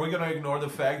 So are we gonna ignore the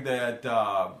fact that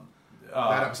that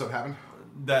episode happened?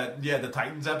 That the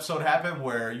Titans episode happened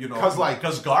where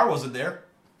because Gar wasn't there.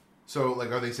 So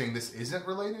like, are they saying this isn't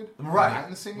related? Right. They're not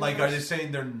in the same like, universe? are they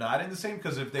saying they're not in the same?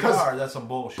 Because if they are, that's some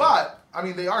bullshit. But I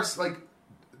mean, they are like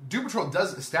Doom Patrol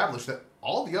does establish that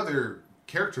all the other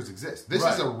characters exist. This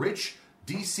is a rich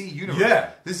DC universe.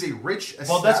 Yeah. This is a rich established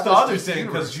well, that's the other DC thing,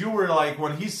 universe. because you were like,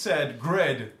 when he said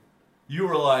grid, you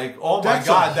were like, oh my That's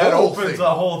god, a that whole opens thing. the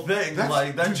whole thing. That's-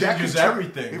 Like, that dude, changes could turn-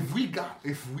 everything. If we got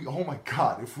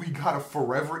a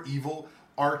Forever Evil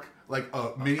arc, like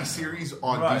a miniseries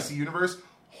on DC Universe,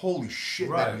 holy shit,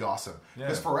 that'd be awesome.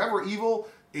 Because Forever Evil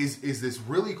is this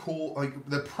really cool, like,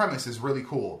 the premise is really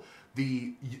cool.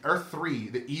 The Earth 3,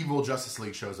 the evil Justice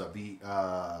League shows up, the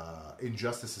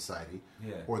Injustice Society,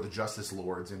 or the Justice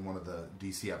Lords in one of the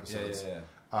DC episodes.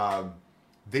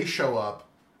 They show up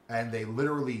and they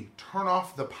literally turn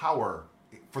off the power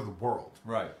for the world.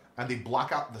 Right. And they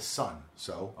block out the sun,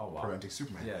 so preventing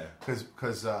Superman. Yeah.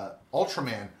 Because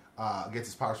Ultraman gets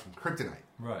his powers from kryptonite,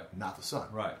 right? Not the sun,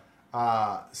 right?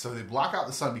 So they block out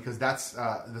the sun because that's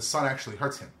the sun actually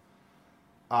hurts him.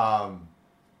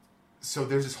 So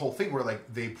there's this whole thing where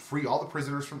like they free all the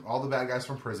prisoners from all the bad guys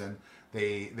from prison.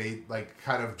 They like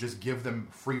kind of just give them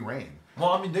free reign. Well,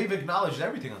 I mean, they've acknowledged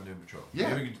everything on Doom Patrol.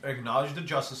 Yeah. They've acknowledged the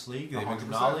Justice League. They've 100%,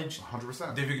 acknowledged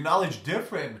 100%. They've acknowledged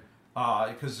different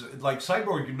because like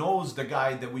Cyborg knows the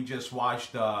guy that we just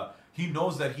watched. He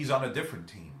knows that he's on a different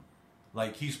team.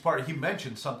 Like he's part. He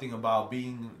mentioned something about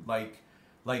being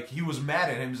like he was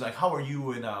mad at him. He's like, "How are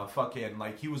you in a fucking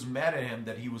like?" He was mad at him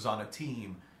that he was on a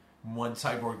team when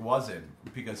Cyborg wasn't,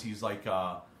 because he's like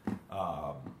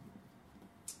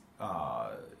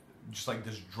just like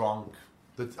this drunk.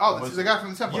 This is the guy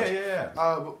from the Templars.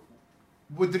 Yeah.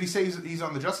 What did he say? He's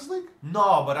on the Justice League?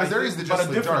 No, but there is the Justice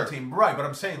League different Dark team, right? But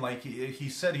I'm saying like he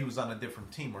said he was on a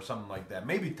different team or something like that.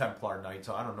 Maybe Templar Knights.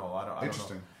 I don't know. I don't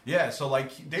Interesting. know. Yeah, so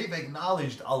like they've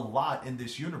acknowledged a lot in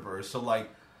this universe. So like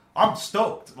I'm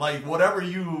stoked. Like whatever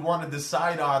you want to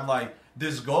decide on, like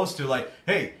this goes to, like,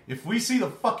 hey, if we see the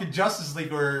fucking Justice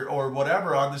League or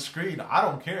whatever on the screen, I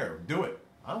don't care. Do it.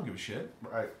 I don't give a shit.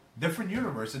 Right. Different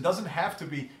universe. It doesn't have to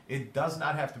be. It does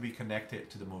not have to be connected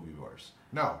to the movieverse.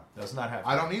 No, does not have to.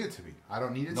 I don't need it to be. I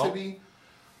don't need it to be.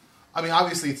 I mean,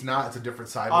 obviously, it's not. It's a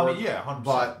different Cyborg. I mean, yeah, 100%,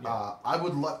 but I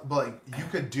would love. But like, you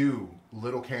could do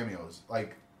little cameos.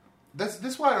 Like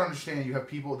that's why I don't understand. You have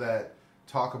people that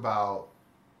talk about,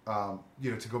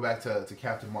 to go back to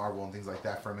Captain Marvel and things like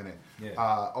that for a minute.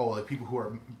 Yeah. Like people who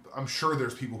are. I'm sure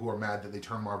there's people who are mad that they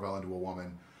turn Marvel into a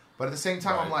woman, but at the same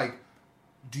time, I'm like,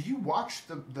 do you watch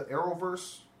the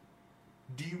Arrowverse?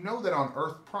 Do you know that on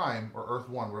Earth Prime or Earth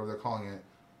 1, whatever they're calling it,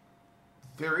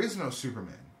 there is no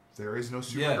Superman. There is no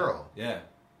Supergirl. Yeah.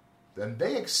 And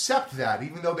they accept that,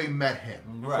 even though they met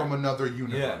him from another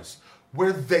universe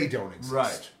where they don't exist.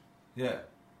 Right. Yeah.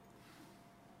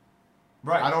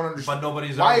 Right. I don't understand. But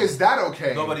nobody's. Why is that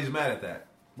okay? Nobody's mad at that.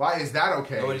 Why is that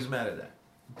okay? Nobody's mad at that.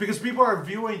 Because people are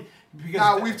viewing.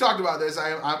 Now we've talked about this.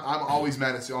 I'm always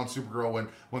mad at on Supergirl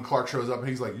when Clark shows up and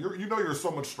he's like, you're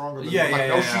so much stronger than me.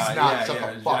 No, she's not.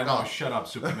 Shut the fuck up. Shut up,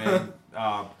 Superman.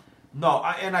 No,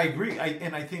 I agree.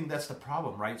 I think that's the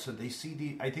problem, right? So they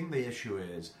see I think the issue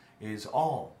is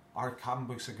our comic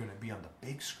books are going to be on the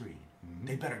big screen. Mm-hmm.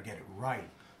 They better get it right.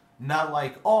 Not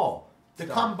like, the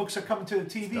comic books are coming to the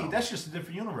TV. That's just a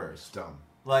different universe. It's dumb.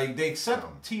 Like they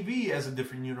accept TV as a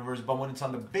different universe, but when it's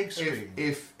on the big screen,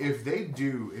 if they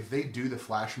do the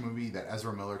Flash movie that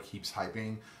Ezra Miller keeps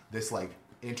hyping, this like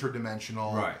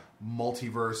interdimensional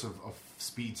multiverse of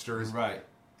speedsters, right?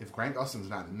 If Grant Gustin's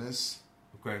not in this,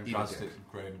 Grant Gustin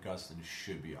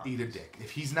should be on. Eat a dick.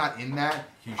 If he's not in that,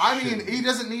 he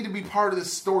doesn't need to be part of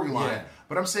this storyline. Yeah.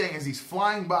 But I'm saying, as he's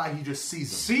flying by, he just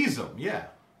sees him. Yeah.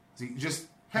 He just.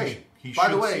 Hey, by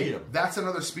the way, that's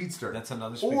another speedster.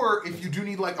 Or if you do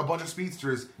need like a bunch of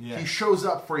speedsters, he shows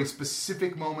up for a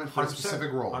specific moment for a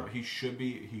specific role. He should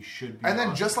be. And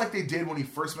then just like they did when he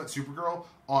first met Supergirl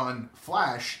on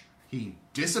Flash, he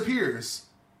disappears,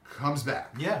 comes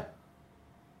back. Yeah.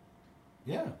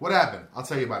 Yeah. What happened? I'll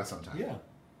tell you about it sometime. Yeah.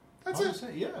 That's 100%,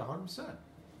 it. Yeah, 100%.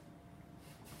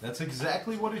 That's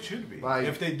exactly what it should be. Like,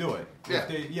 if they do it.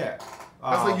 Yeah.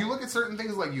 Because like you look at certain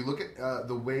things, like you look at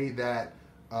the way that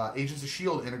Agents of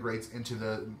S.H.I.E.L.D. integrates into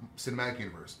the cinematic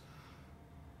universe.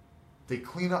 They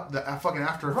clean up the fucking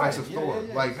after effects of Thor.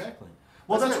 Yeah, like, exactly.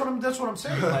 Well, that's what I'm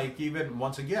saying. Like, even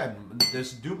once again,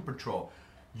 this Doom Patrol,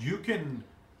 you can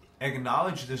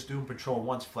acknowledge this Doom Patrol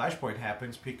once Flashpoint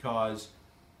happens because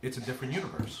it's a different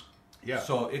universe. Yeah.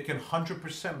 So it can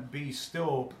 100% be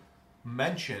still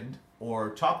mentioned or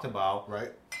talked about.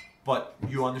 Right. But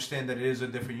you understand that it is a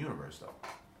different universe, though.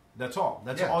 That's all.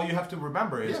 That's all you have to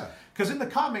remember is because in the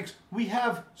comics we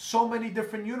have so many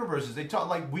different universes. They talk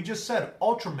like we just said,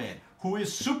 Ultraman, who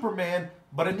is Superman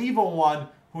but an evil one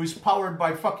who is powered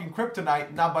by fucking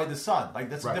kryptonite, not by the sun. Like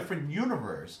that's a different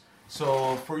universe.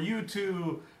 So for you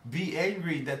to be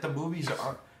angry that the movies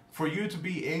are, for you to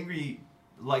be angry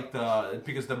like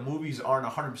because the movies aren't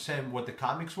 100% what the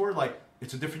comics were, like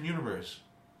it's a different universe.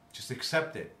 Just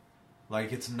accept it.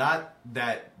 Like, it's not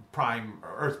that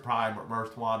Earth Prime or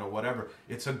Earth 1 or whatever.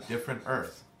 It's a different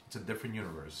Earth. It's a different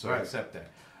universe. So accept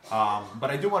that. But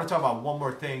I do want to talk about one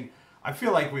more thing. I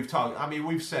feel like we've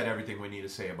said everything we need to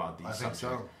say about these subjects.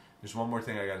 So. There's one more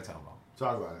thing I got to talk about.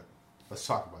 Talk about it. Let's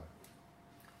talk about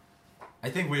it.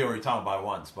 I think we already talked about it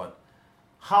once, but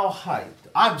how hyped.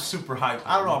 I'm super hyped.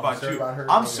 I don't know about you.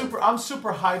 I'm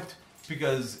super hyped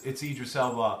because it's Idris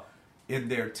Elba in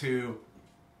there too.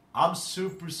 I'm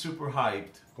super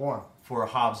hyped. Go on. For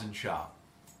Hobbs and Shaw.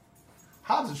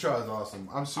 Hobbs and Shaw is awesome.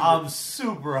 I'm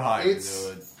super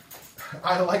hyped, dude.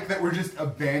 I like that we're just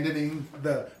abandoning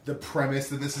the premise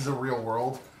that this is a real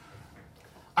world.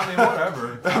 I mean,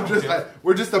 whatever.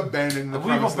 We're just abandoning the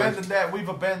premise. We've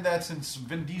abandoned that since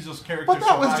Vin Diesel's character. But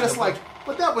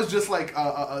that was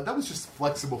just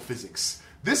flexible physics.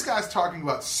 This guy's talking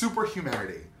about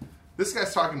superhumanity. This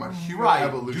guy's talking about human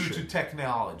evolution. Due to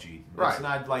technology. Right. It's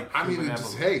not like human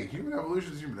evolution. Human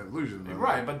evolution is human evolution.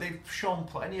 Right, but they've shown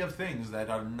plenty of things that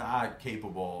are not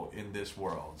capable in this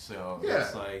world. So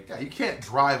it's like... Yeah, you can't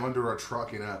drive under a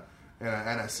truck in a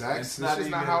NSX. It's just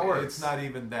not how it works. It's not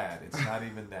even that. It's not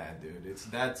even that, dude.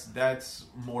 That's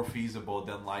more feasible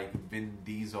than like Vin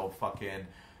Diesel fucking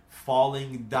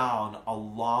falling down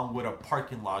along with a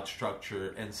parking lot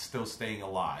structure and still staying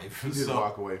alive. He did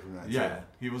walk away from that. Yeah, too.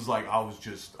 He was like, I was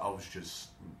just,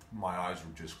 my eyes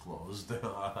were just closed.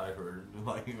 I heard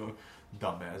like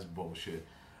dumbass bullshit.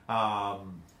 Oh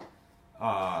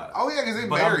yeah, because they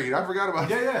married. I forgot about.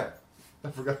 Yeah. I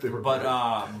forgot they were. But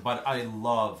I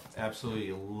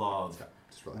absolutely love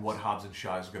what Hobbs and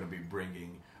Shaw is going to be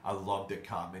bringing. I love the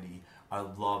comedy. I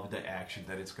love the action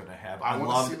that it's going to have.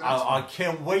 I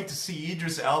can't wait to see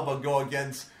Idris Elba go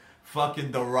against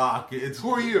fucking The Rock. Who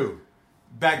are you?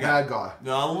 Bad guy.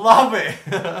 I love it.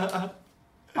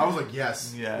 I was like,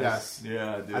 yes.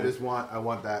 Yeah, dude. I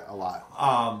want that a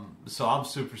lot. So I'm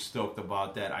super stoked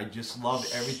about that. I just love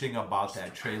everything about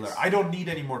that trailer. I don't need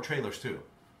any more trailers too.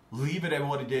 Leave it at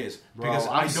what it is. Because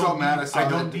I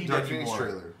don't need Dark any Phoenix more.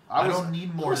 Trailer. I don't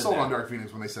need more. I was sold on Dark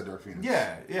Phoenix when they said Dark Phoenix.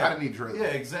 Yeah. I didn't need trailers. Yeah,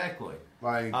 exactly.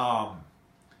 Like,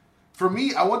 for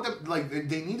me, I want them like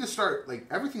they need to start like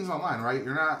everything's online, right?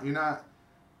 You're not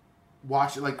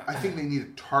watching. Like, I think they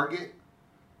need to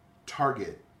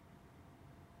target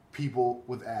people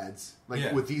with ads,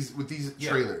 like with these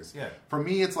trailers. Yeah. For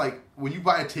me, it's like when you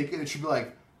buy a ticket, it should be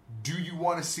like, do you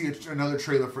want to see another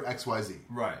trailer for XYZ?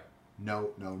 Right.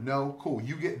 No. Cool.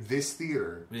 You get this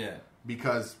theater. Yeah.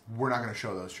 Because we're not going to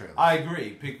show those trailers. I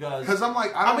agree because I'm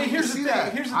like, I don't need to see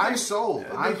that. Here's the I'm thing. sold.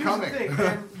 I'm coming.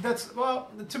 And that's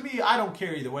to me. I don't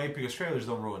care either way because trailers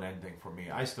don't ruin anything for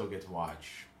me. I still get to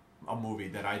watch a movie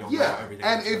that I don't know everything.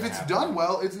 And if it's done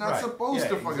well, it's not supposed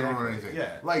to fucking ruin anything.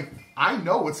 Yeah. Like, I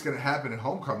know what's going to happen in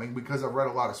Homecoming because I've read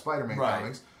a lot of Spider-Man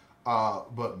comics,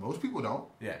 but most people don't.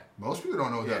 Yeah. Most people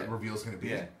don't know what that reveal is going to be.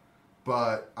 Yeah.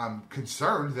 But I'm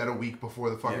concerned that a week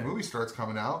before the fucking movie starts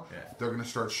coming out, they're going to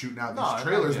start shooting out these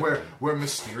trailers where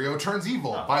Mysterio turns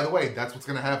evil. No. By the way, that's what's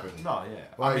going to happen. No, yeah.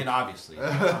 Like, I mean, obviously.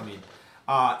 I mean,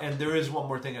 and there is one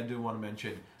more thing I do want to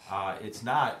mention. It's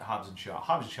not Hobbs and Shaw.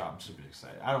 Hobbs and Shaw, I'm super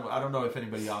excited. I don't know if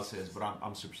anybody else is, but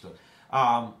I'm super stoked.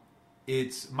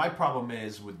 It's my problem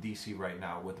is with DC right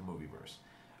now with the movieverse.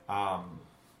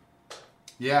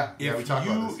 We talked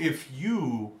about this. If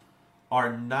you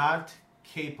are not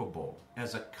capable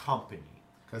as a company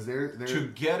because they're to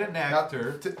get an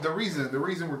actor, the reason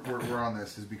we're on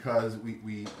this is because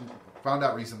we found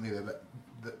out recently that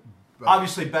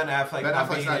obviously Ben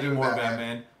Affleck's not doing more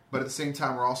Batman. But at the same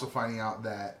time, we're also finding out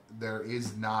that there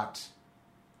is not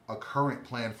a current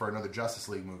plan for another Justice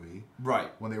League movie. Right.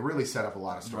 When they really set up a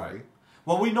lot of story. Right.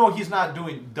 Well, we know he's not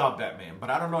doing dub Batman, but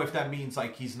I don't know if that means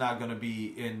like he's not going to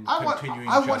be in continuing.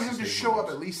 I want him to show up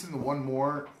at least in the one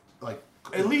more, like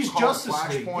at least Justice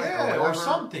League, or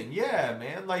something. Yeah,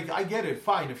 man. Like I get it.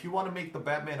 Fine, if you want to make the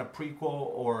Batman a prequel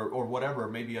or whatever,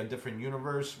 maybe a different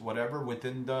universe, whatever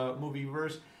within the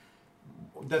movieverse,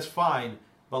 that's fine.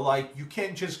 But, like, you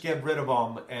can't just get rid of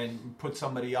them and put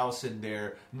somebody else in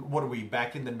there. What are we,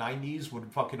 back in the 90s with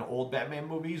fucking old Batman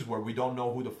movies where we don't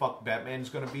know who the fuck Batman's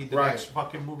going to be the next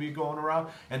fucking movie going around?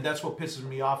 And that's what pisses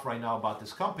me off right now about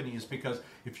this company is because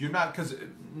if you're not... Because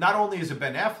not only is it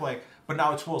Ben Affleck, but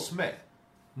now it's Will Smith.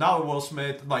 Now Will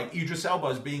Smith, like, Idris Elba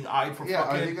is being eyed for fucking... Yeah,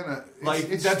 are they going to... Like,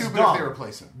 it's that's stupid dumb. if they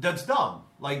replace him. That's dumb.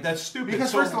 Like, that's stupid.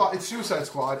 Because first of all, it's Suicide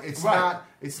Squad. It's not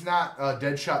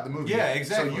Deadshot the movie. Yeah,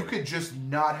 exactly. So you could just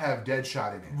not have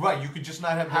Deadshot in it. Right, you could just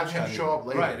not have Have Deadshot him show up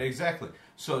later. Right, exactly.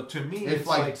 So to me, if it's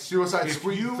like Suicide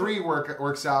Squad 3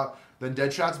 works out, then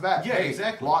Deadshot's back. Yeah, hey,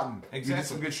 exactly. Lawton, exactly. you did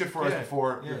some good shit for us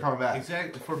before you're coming back.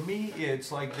 Exactly. For me,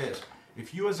 it's like this.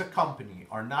 If you as a company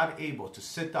are not able to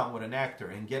sit down with an actor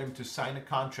and get him to sign a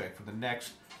contract for the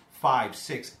next 5,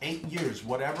 6, 8 years,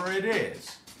 whatever it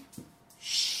is,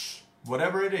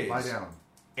 lie down.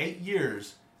 8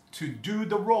 years to do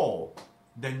the role,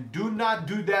 then do not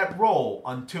do that role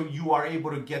until you are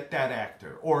able to get that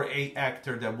actor or a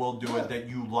actor that will do it that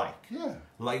you like. Yeah.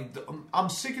 Like, I'm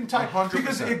sick and tired. 100%.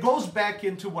 Because it goes back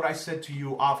into what I said to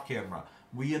you off camera.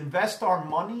 We invest our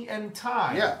money and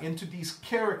time into these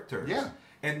characters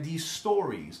and these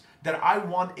stories that I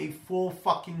want a full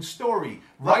fucking story.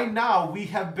 Right now, we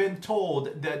have been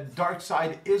told that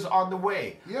Darkseid is on the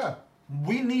way. Yeah.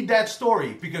 We need that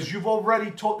story because you've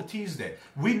already teased it.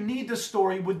 We need the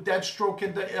story with Deathstroke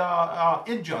and the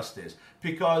Injustice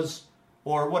because,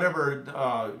 or whatever,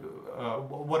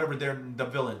 whatever the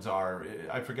villains are.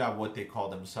 I forgot what they call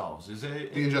themselves. Is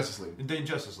it the Injustice League? The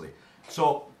Injustice League.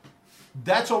 So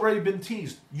that's already been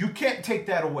teased. You can't take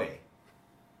that away.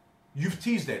 You've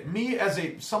teased it. Me as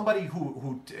somebody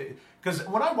who because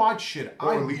when I watch shit,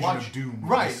 I watch Doom.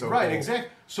 Right, so right, cool. exactly.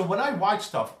 So when I watch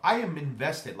stuff, I am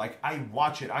invested. Like I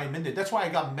watch it, I am in it. That's why I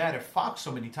got mad at Fox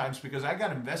so many times because I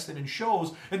got invested in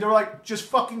shows and they're like, just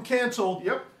fucking canceled.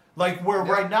 Yep. Like where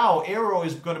right now Arrow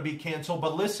is going to be canceled,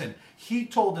 but listen, he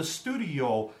told the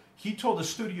studio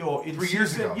in 3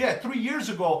 years ago. Yeah, 3 years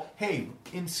ago. Hey,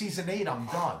 in season 8, I'm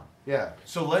done. Yeah.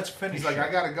 So let's finish. He's like,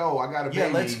 I gotta go. I got a baby. Yeah,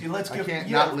 let's give, I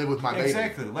can't not live with my baby.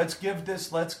 Exactly. Let's give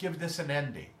this an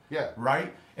ending. Yeah.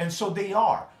 Right? And so they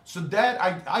are. So that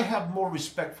I have more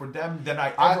respect for them than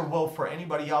I ever will for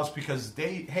anybody else because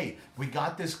we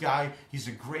got this guy. He's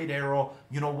a great Arrow.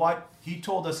 You know what? He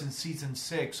told us in season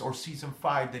 6 or season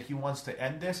 5 that he wants to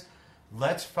end this.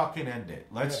 Let's fucking end it.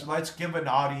 Let's give an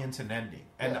audience an ending.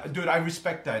 And dude, I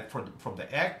respect that from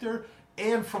the actor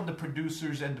and from the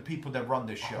producers and the people that run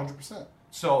this show. 100%.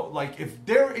 So, like, if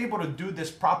they're able to do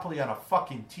this properly on a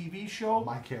fucking TV show...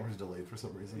 My camera's delayed for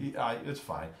some reason. It's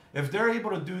fine. If they're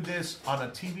able to do this on a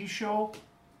TV show,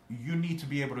 you need to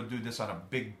be able to do this on a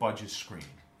big budget screen.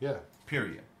 Yeah.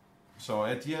 Period. So,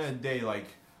 at the end of the day, like,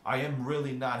 I am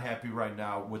really not happy right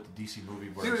now with the DC movie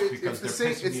works because they're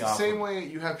pissing me off. It's the same way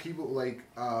you have people like...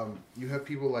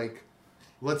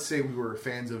 let's say we were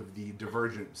fans of the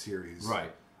Divergent series.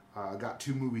 Right. Got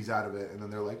 2 movies out of it, and then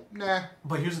they're like, nah.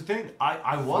 But here's the thing.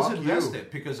 I was invested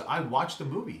because I watched the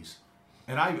movies.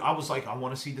 And I was like, I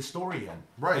want to see the story end.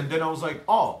 Right. And then I was like,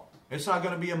 oh, it's not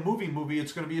going to be a movie.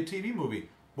 It's going to be a TV movie.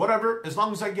 Whatever, as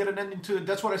long as I get an ending to it.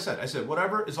 That's what I said. I said,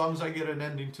 whatever, as long as I get an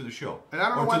ending to the show. And I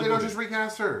don't know why they don't just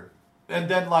recast her. And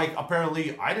then, like,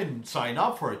 apparently I didn't sign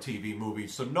up for a TV movie.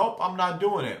 So, nope, I'm not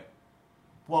doing it.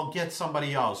 Well, get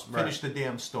somebody else. Finish the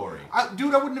damn story.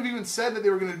 Dude, I wouldn't have even said that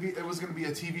it was going to be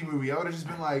a TV movie. I would have just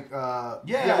been like,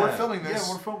 we're filming this.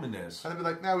 Yeah, we're filming this. And they'd be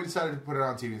like, no, we decided to put it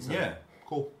on TV instead. Yeah.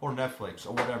 Cool. Or Netflix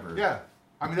or whatever. Yeah.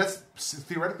 I mean,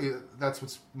 theoretically, that's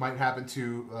what might happen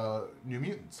to New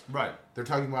Mutants. Right. They're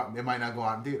talking about it might not go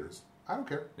out in theaters. I don't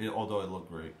care. Although it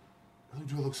looked great.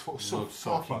 It looks so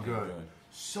fucking good.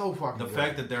 So fucking good. The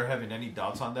fact that they're having any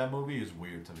doubts on that movie is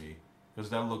weird to me. Because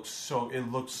that looks so...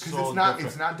 It looks so different.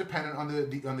 It's not dependent on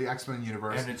the X-Men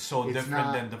universe. And it's so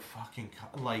different than the fucking...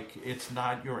 Like, it's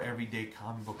not your everyday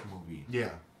comic book movie. Yeah.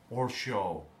 Or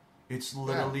show. It's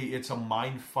literally... It's a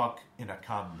mind fuck in a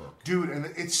comic book. Dude, and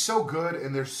it's so good,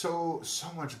 and there's so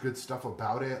much good stuff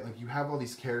about it. Like, you have all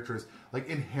these characters. Like,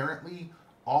 inherently,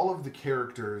 all of the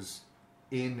characters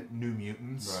in New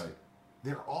Mutants... Right.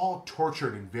 They're all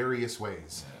tortured in various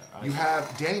ways. Yeah, you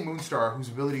have Danny Moonstar, whose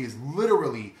ability is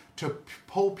literally to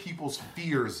pull people's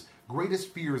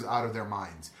greatest fears out of their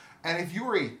minds. And if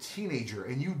you're a teenager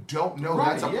and you don't know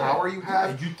that's a power you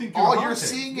have, you think all you're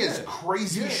seeing is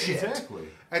crazy shit. Exactly.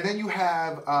 And then you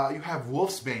have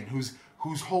Wolfsbane,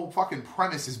 whose whole fucking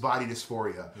premise is body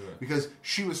dysphoria, because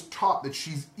she was taught that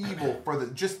she's evil for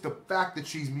just the fact that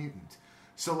she's mutant.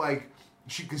 So like.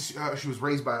 She was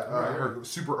raised by her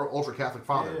super ultra Catholic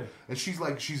father, and she's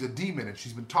a demon, and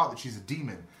she's been taught that she's a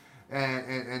demon,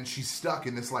 and she's stuck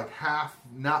in this like half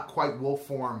not quite wolf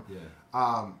form.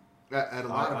 At a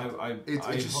lot of it's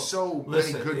just so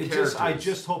many good characters. I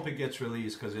just hope it gets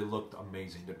released because it looked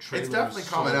amazing. The trailer. It's definitely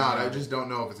coming out. I just don't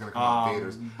know if it's going to come out in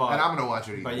theaters, and I'm going to watch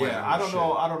it. But yeah, I don't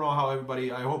know. I don't know how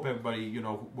everybody. I hope everybody,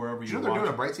 wherever you. Know they're doing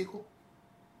a Bright sequel.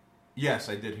 Yes,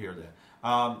 I did hear that.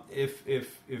 If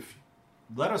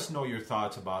let us know your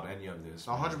thoughts about any of this.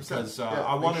 100%. Because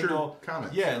I want to know.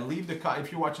 Comments. Yeah, leave if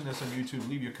you're watching this on YouTube,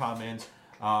 leave your comments.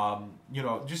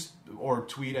 Just or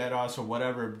tweet at us or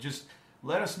whatever. Just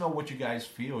let us know what you guys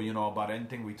feel. About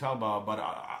anything we talk about. But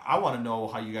I want to know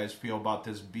how you guys feel about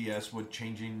this BS with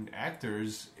changing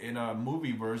actors in a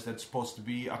movie verse that's supposed to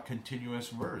be a continuous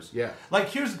verse. Yeah. Like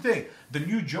here's the thing: the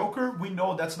new Joker, we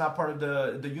know that's not part of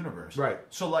the universe. Right.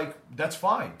 So like that's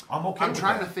fine. I'm okay. I'm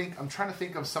trying to think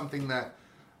of something that.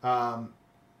 Back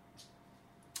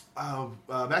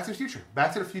to the Future.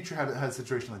 Back to the Future had a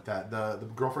situation like that. The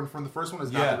girlfriend from the first one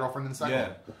is not the girlfriend in the second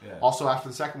one. Yeah. Also, after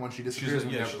the second one, she disappears. She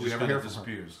never hear from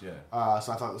her. Yeah.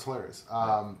 So I thought it was hilarious.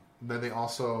 Then they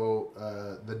also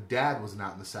the dad was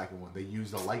not in the second one. They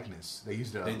used a likeness. They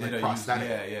used a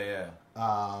prosthetic.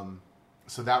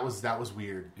 So that was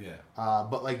weird. Yeah.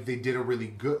 But like they did a really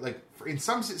good in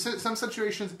some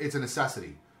situations it's a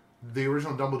necessity. The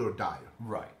original Dumbledore died.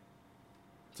 Right.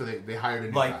 So they hired a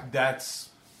new guy. Like that's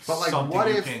but like something what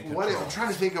you if can't what if control. I'm trying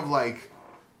to think of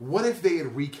what if they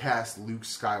had recast Luke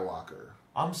Skywalker?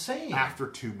 I'm saying after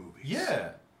 2 movies.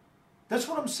 Yeah. That's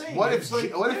what I'm saying. What if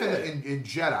in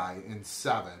Jedi in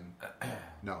 7?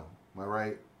 No, am I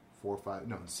right? 4, 5.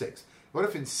 No, in 6. What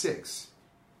if in 6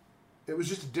 it was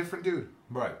just a different dude?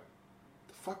 Right.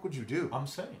 The fuck would you do? I'm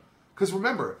saying. Because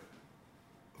remember,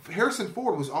 Harrison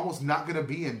Ford was almost not going to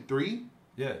be in 3.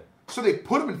 Yeah. So they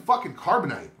put him in fucking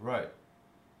carbonite. Right.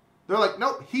 They're like,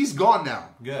 nope, he's gone now.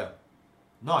 Yeah.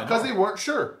 No, I know. Because they weren't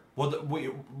sure. Well,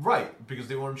 right, because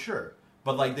they weren't sure.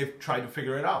 But like they've tried to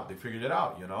figure it out. They figured it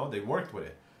out. They worked with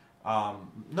it.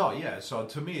 So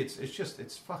to me,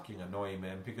 it's fucking annoying,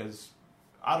 man. Because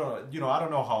I don't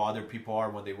know how other people are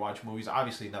when they watch movies.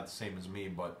 Obviously, not the same as me.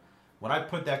 But when I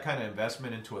put that kind of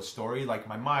investment into a story, like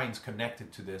my mind's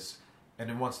connected to this, and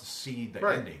it wants to see the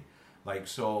ending. Like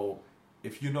so.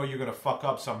 If you're going to fuck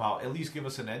up somehow, at least give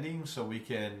us an ending so we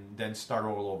can then start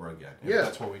all over again.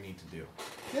 That's what we need to do.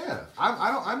 Yeah,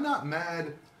 I'm not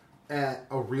mad at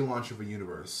a relaunch of a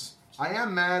universe. I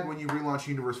am mad when you relaunch a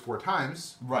universe 4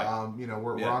 times. Right.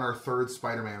 We're on our 3rd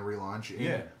Spider-Man relaunch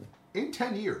in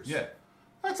 10 years. Yeah.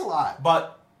 That's a lot.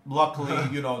 But luckily,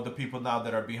 the people now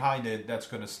that are behind it, that's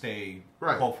going to stay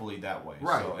hopefully that way.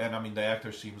 Right. So, and I mean, the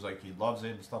actor seems like he loves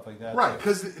it and stuff like that. Right,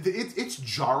 because it's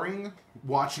jarring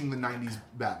watching the 90s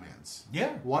Batmans.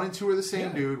 Yeah. 1 and 2 are the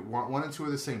same dude. 1 and 2 are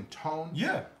the same tone.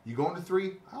 Yeah. You go into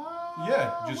 3.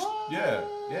 Yeah.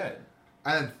 And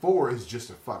then 4 is just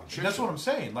a fucking shit. That's what I'm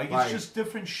saying. Like, it's just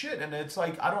different shit. And it's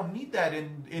like, I don't need that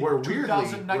in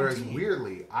 2019. Whereas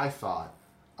weirdly, I thought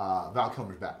Val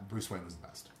Kilmer's Bruce Wayne was the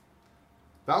best.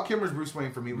 Val Kilmer's Bruce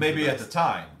Wayne for me was maybe the at the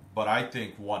time, but I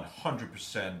think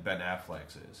 100% Ben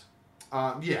Affleck's is.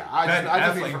 Because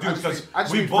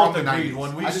we both agreed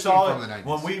when we saw it,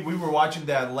 when we were watching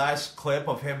that last clip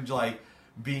of him like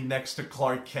being next to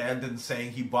Clark Kent and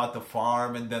saying he bought the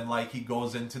farm, and then like he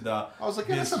goes into the. I was like,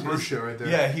 yeah, that's some Bruce shit right there.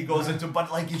 Yeah, he goes into,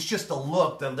 but like it's just the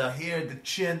look, the hair, the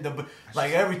chin,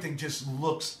 like everything just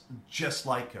looks just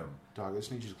like him. Dog, I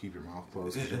just need you to keep your mouth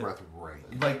closed because your breath is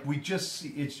right. Like we just see,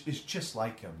 it's just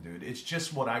like him, dude. It's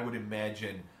just what I would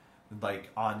imagine, like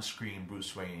on screen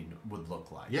Bruce Wayne would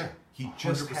look like. Yeah, he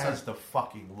just 100%. has the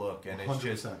fucking look, and it's 100%.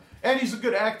 just, and he's a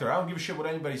good actor. I don't give a shit what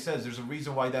anybody says. There's a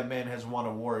reason why that man has won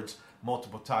awards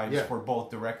multiple times for both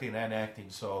directing and acting.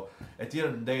 So at the end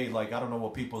of the day, like I don't know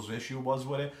what people's issue was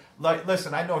with it. Like,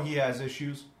 listen, I know he has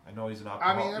issues. I know he's an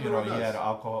alcoholic. He had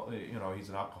alcohol. He's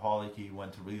an alcoholic. He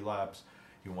went to relapse.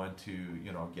 He went to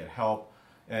get help,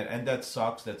 and that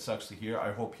sucks. That sucks to hear.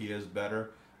 I hope he is better.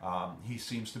 He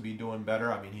seems to be doing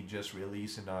better. I mean, he just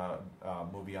released a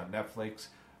movie on Netflix,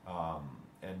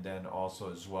 and then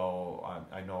also as well,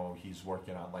 I know he's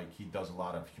working on, like, he does a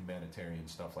lot of humanitarian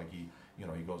stuff. Like he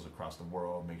goes across the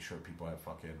world, makes sure people have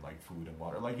fucking like food and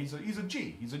water. Like he's a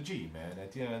G. He's a G, man.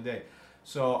 At the end of the day,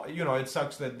 so it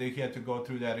sucks that they had to go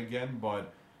through that again,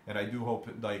 but. And I do hope,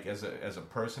 like, as a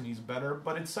person, he's better.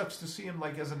 But it sucks to see him,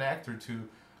 like, as an actor, to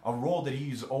a role that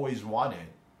he's always wanted,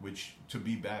 which to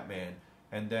be Batman,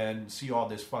 and then see all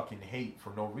this fucking hate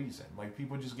for no reason. Like,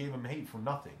 people just gave him hate for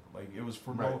nothing. Like, it was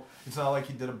for no. It's not like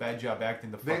he did a bad job acting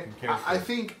the fucking character. I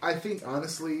think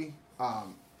honestly,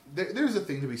 there's a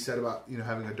thing to be said about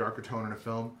having a darker tone in a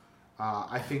film.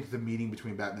 I think the meeting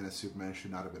between Batman and Superman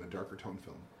should not have been a darker tone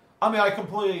film. I mean, I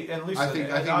completely, at least... I think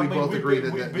we both agree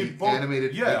that the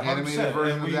animated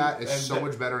version of that is so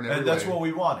much better in every way. And that's what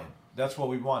we wanted. That's what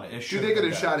we wanted. Dude, they could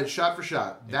have shot it shot for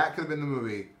shot. Yeah. That could have been the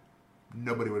movie.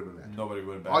 Nobody would have been mad. Nobody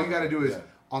would have been All you got to do is,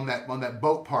 on that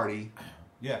boat party,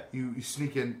 yeah, you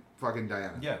sneak in fucking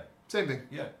Diana. Yeah. Same thing.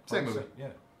 Yeah. Same movie. Yeah.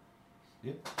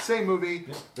 Yeah. Same movie.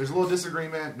 Yeah. There's a little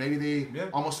disagreement. Maybe they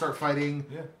almost start fighting.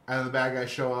 Yeah. And then the bad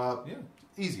guys show up. Yeah.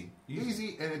 Easy.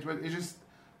 And it just...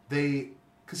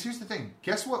 Because here's the thing.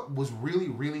 Guess what was really,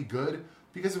 really good?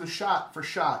 Because it was shot for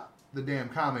shot, the damn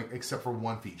comic, except for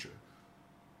one feature.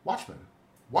 Watchmen.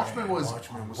 Watchmen was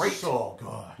great. So good.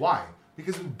 Why?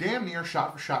 Because it was damn near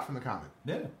shot for shot from the comic.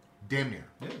 Yeah. Damn near.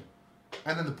 Yeah.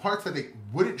 And then the parts that they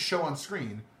wouldn't show on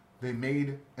screen, they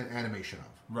made an animation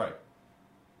of. Right.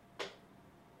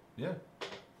 Yeah.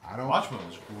 Watchmen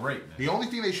was great, man. The only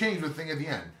thing they changed was the thing at the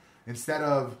end. Instead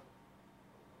of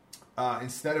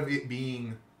it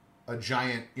being a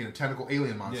giant, tentacle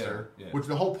alien monster, which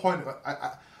the whole point...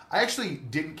 I actually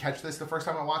didn't catch this the first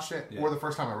time I watched it, or the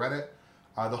first time I read it.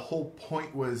 The whole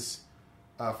point was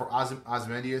for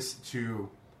Ozymandias to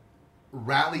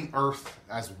rally Earth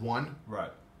as one,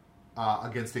 right,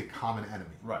 against a common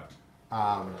enemy, right.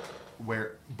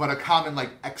 But a common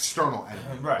external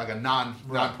enemy, right, like a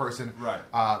non-person, right.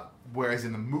 Whereas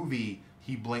in the movie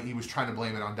he was trying to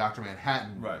blame it on Dr.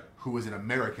 Manhattan, right, who was an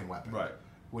American weapon, right.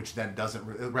 Which then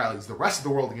it rallies the rest of the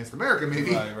world against America,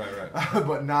 maybe. Right.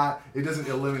 But it doesn't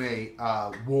eliminate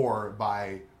war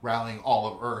by rallying all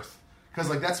of Earth. Because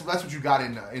that's what you got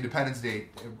in Independence Day,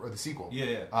 or the sequel.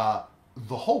 Yeah.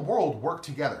 The whole world worked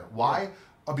together. Why?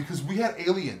 Because we had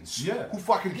aliens. Yeah. Who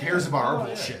fucking cares about our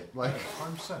bullshit?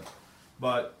 100%.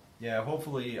 But, yeah,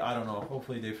 hopefully, I don't know,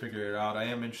 hopefully they figure it out. I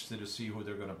am interested to see who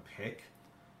they're going to pick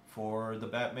for the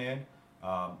Batman.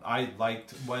 I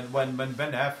liked when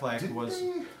Ben Affleck was...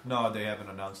 No, they haven't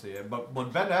announced it yet. But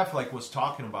when Ben Affleck was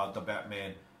talking about the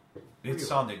Batman, it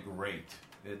sounded great.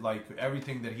 It,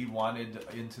 everything that he wanted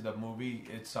into the movie,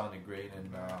 it sounded great.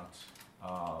 And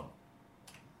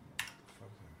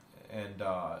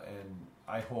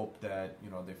I hope that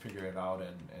they figure it out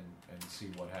and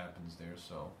see what happens there.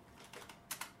 So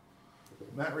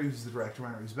Matt Reeves is the director.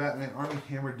 Matt Reeves Batman. Armie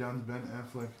Hammer done Ben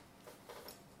Affleck.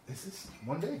 Is this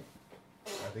one day?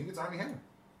 I think it's Armie Hammer.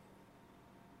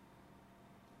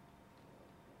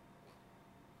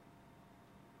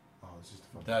 Oh, it's just a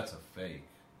fucking... That's a fake.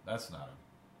 That's not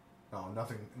a... No,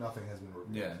 nothing has been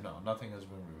revealed. Yeah, no, nothing has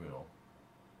been revealed.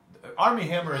 Armie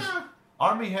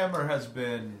Hammer has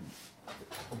been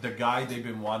the guy they've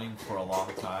been wanting for a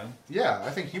long time. Yeah, I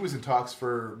think he was in talks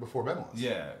before Ben was.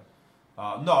 Yeah.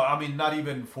 No, I mean, not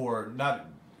even for... Not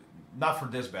for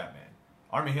this Batman.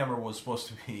 Armie Hammer was supposed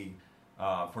to be...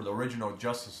 for the original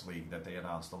Justice League that they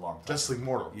announced a long time. Justice League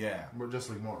Mortal. Yeah.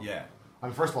 Justice League Mortal. Yeah. I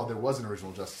mean, first of all, there was an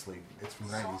original Justice League. It's from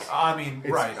the 90s. I mean,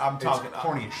 right. I'm talking it's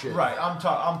corny as shit. Right. I'm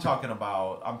talking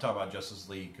about Justice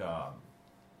League,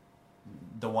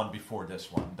 the one before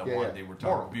this one, the one they were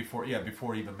talking before. Yeah,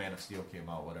 before even Man of Steel came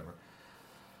out, whatever.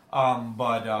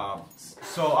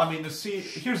 So I mean,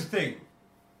 here's the thing.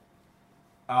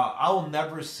 I'll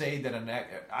never say that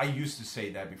I used to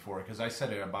say that before because I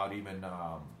said it about even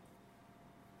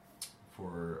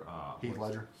for Heath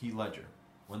Ledger. Heath Ledger.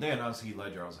 When they announced Heath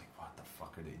Ledger, I was like, "What the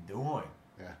fuck are they doing?"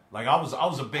 Yeah. Like I was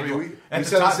a big. We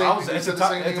said the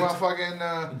same thing about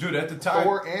fucking dude at the time.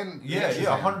 Thor and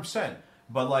 100%.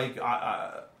 But like,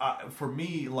 for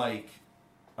me, like,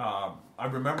 I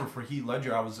remember for Heath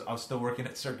Ledger, I was still working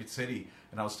at Circuit City,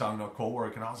 and I was talking to a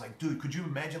coworker, and I was like, dude, could you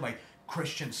imagine like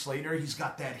Christian Slater? He's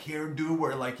got that hairdo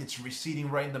where like it's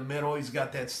receding right in the middle. He's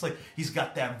got that slick. He's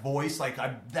got that voice. Like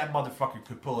that motherfucker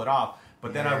could pull it off.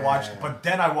 But then I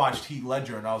watched Heath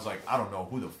Ledger, and I was like, I don't know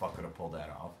who the fuck could have pulled that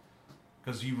off.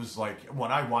 Because he was like,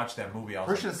 when I watched that movie, I was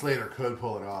Christian like, Slater could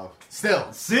pull it off.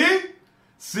 Still.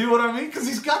 See what I mean? Because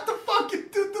he's got the fucking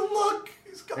the look.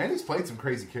 And he's played some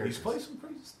crazy characters. He's played some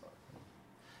crazy stuff.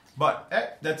 But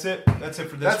that's it. That's it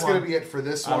for this That's one. going to be it for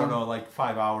this one. I don't know, like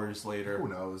 5 hours later. Who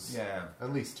knows? Yeah.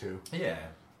 At least 2. Yeah.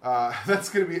 That's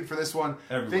going to be it for this one.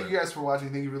 Everywhere. Thank you guys for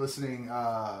watching. Thank you for listening.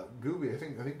 Gooby, I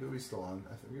think Gooby's still on.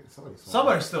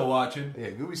 Somebody's still watching. Yeah,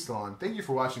 Gooby's still on. Thank you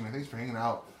for watching, man. Thanks for hanging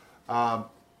out.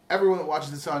 Everyone that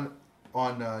watches this on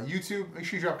YouTube, make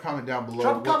sure you drop a comment down below.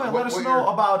 Drop a comment. Let us know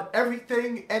about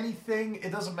everything, anything.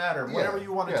 It doesn't matter. Yeah. Whatever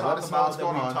you want to let talk us know about what's that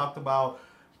going we on. talked about,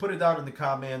 put it down in the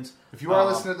comments. If you are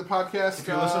listening to the podcast, if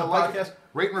you're listening to the podcast,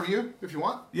 rate and review if you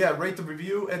want. Yeah, rate the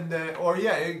review and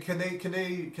can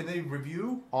they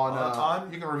review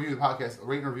on? You can review the podcast,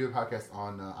 rate and review the podcast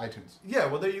on iTunes. Yeah,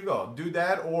 well there you go. Do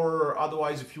that, or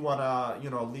otherwise if you want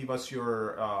to leave us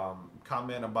your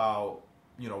comment about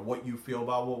what you feel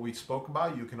about what we spoke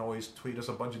about, you can always tweet us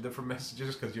a bunch of different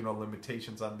messages because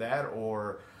limitations on that,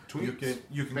 or Tweets,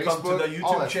 you can Facebook, come to the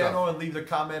YouTube channel stuff. And leave the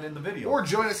comment in the video. Or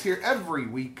join us here every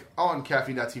week on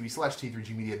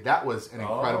caffeine.tv/T3G Media. That was an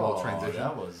incredible transition.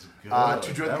 That was good.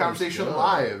 To join the conversation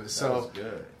live. So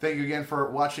good. Thank you again for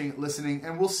watching, listening,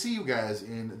 and we'll see you guys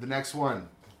in the next one.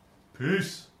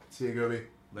 Peace. See you, Gobi.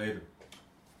 Later.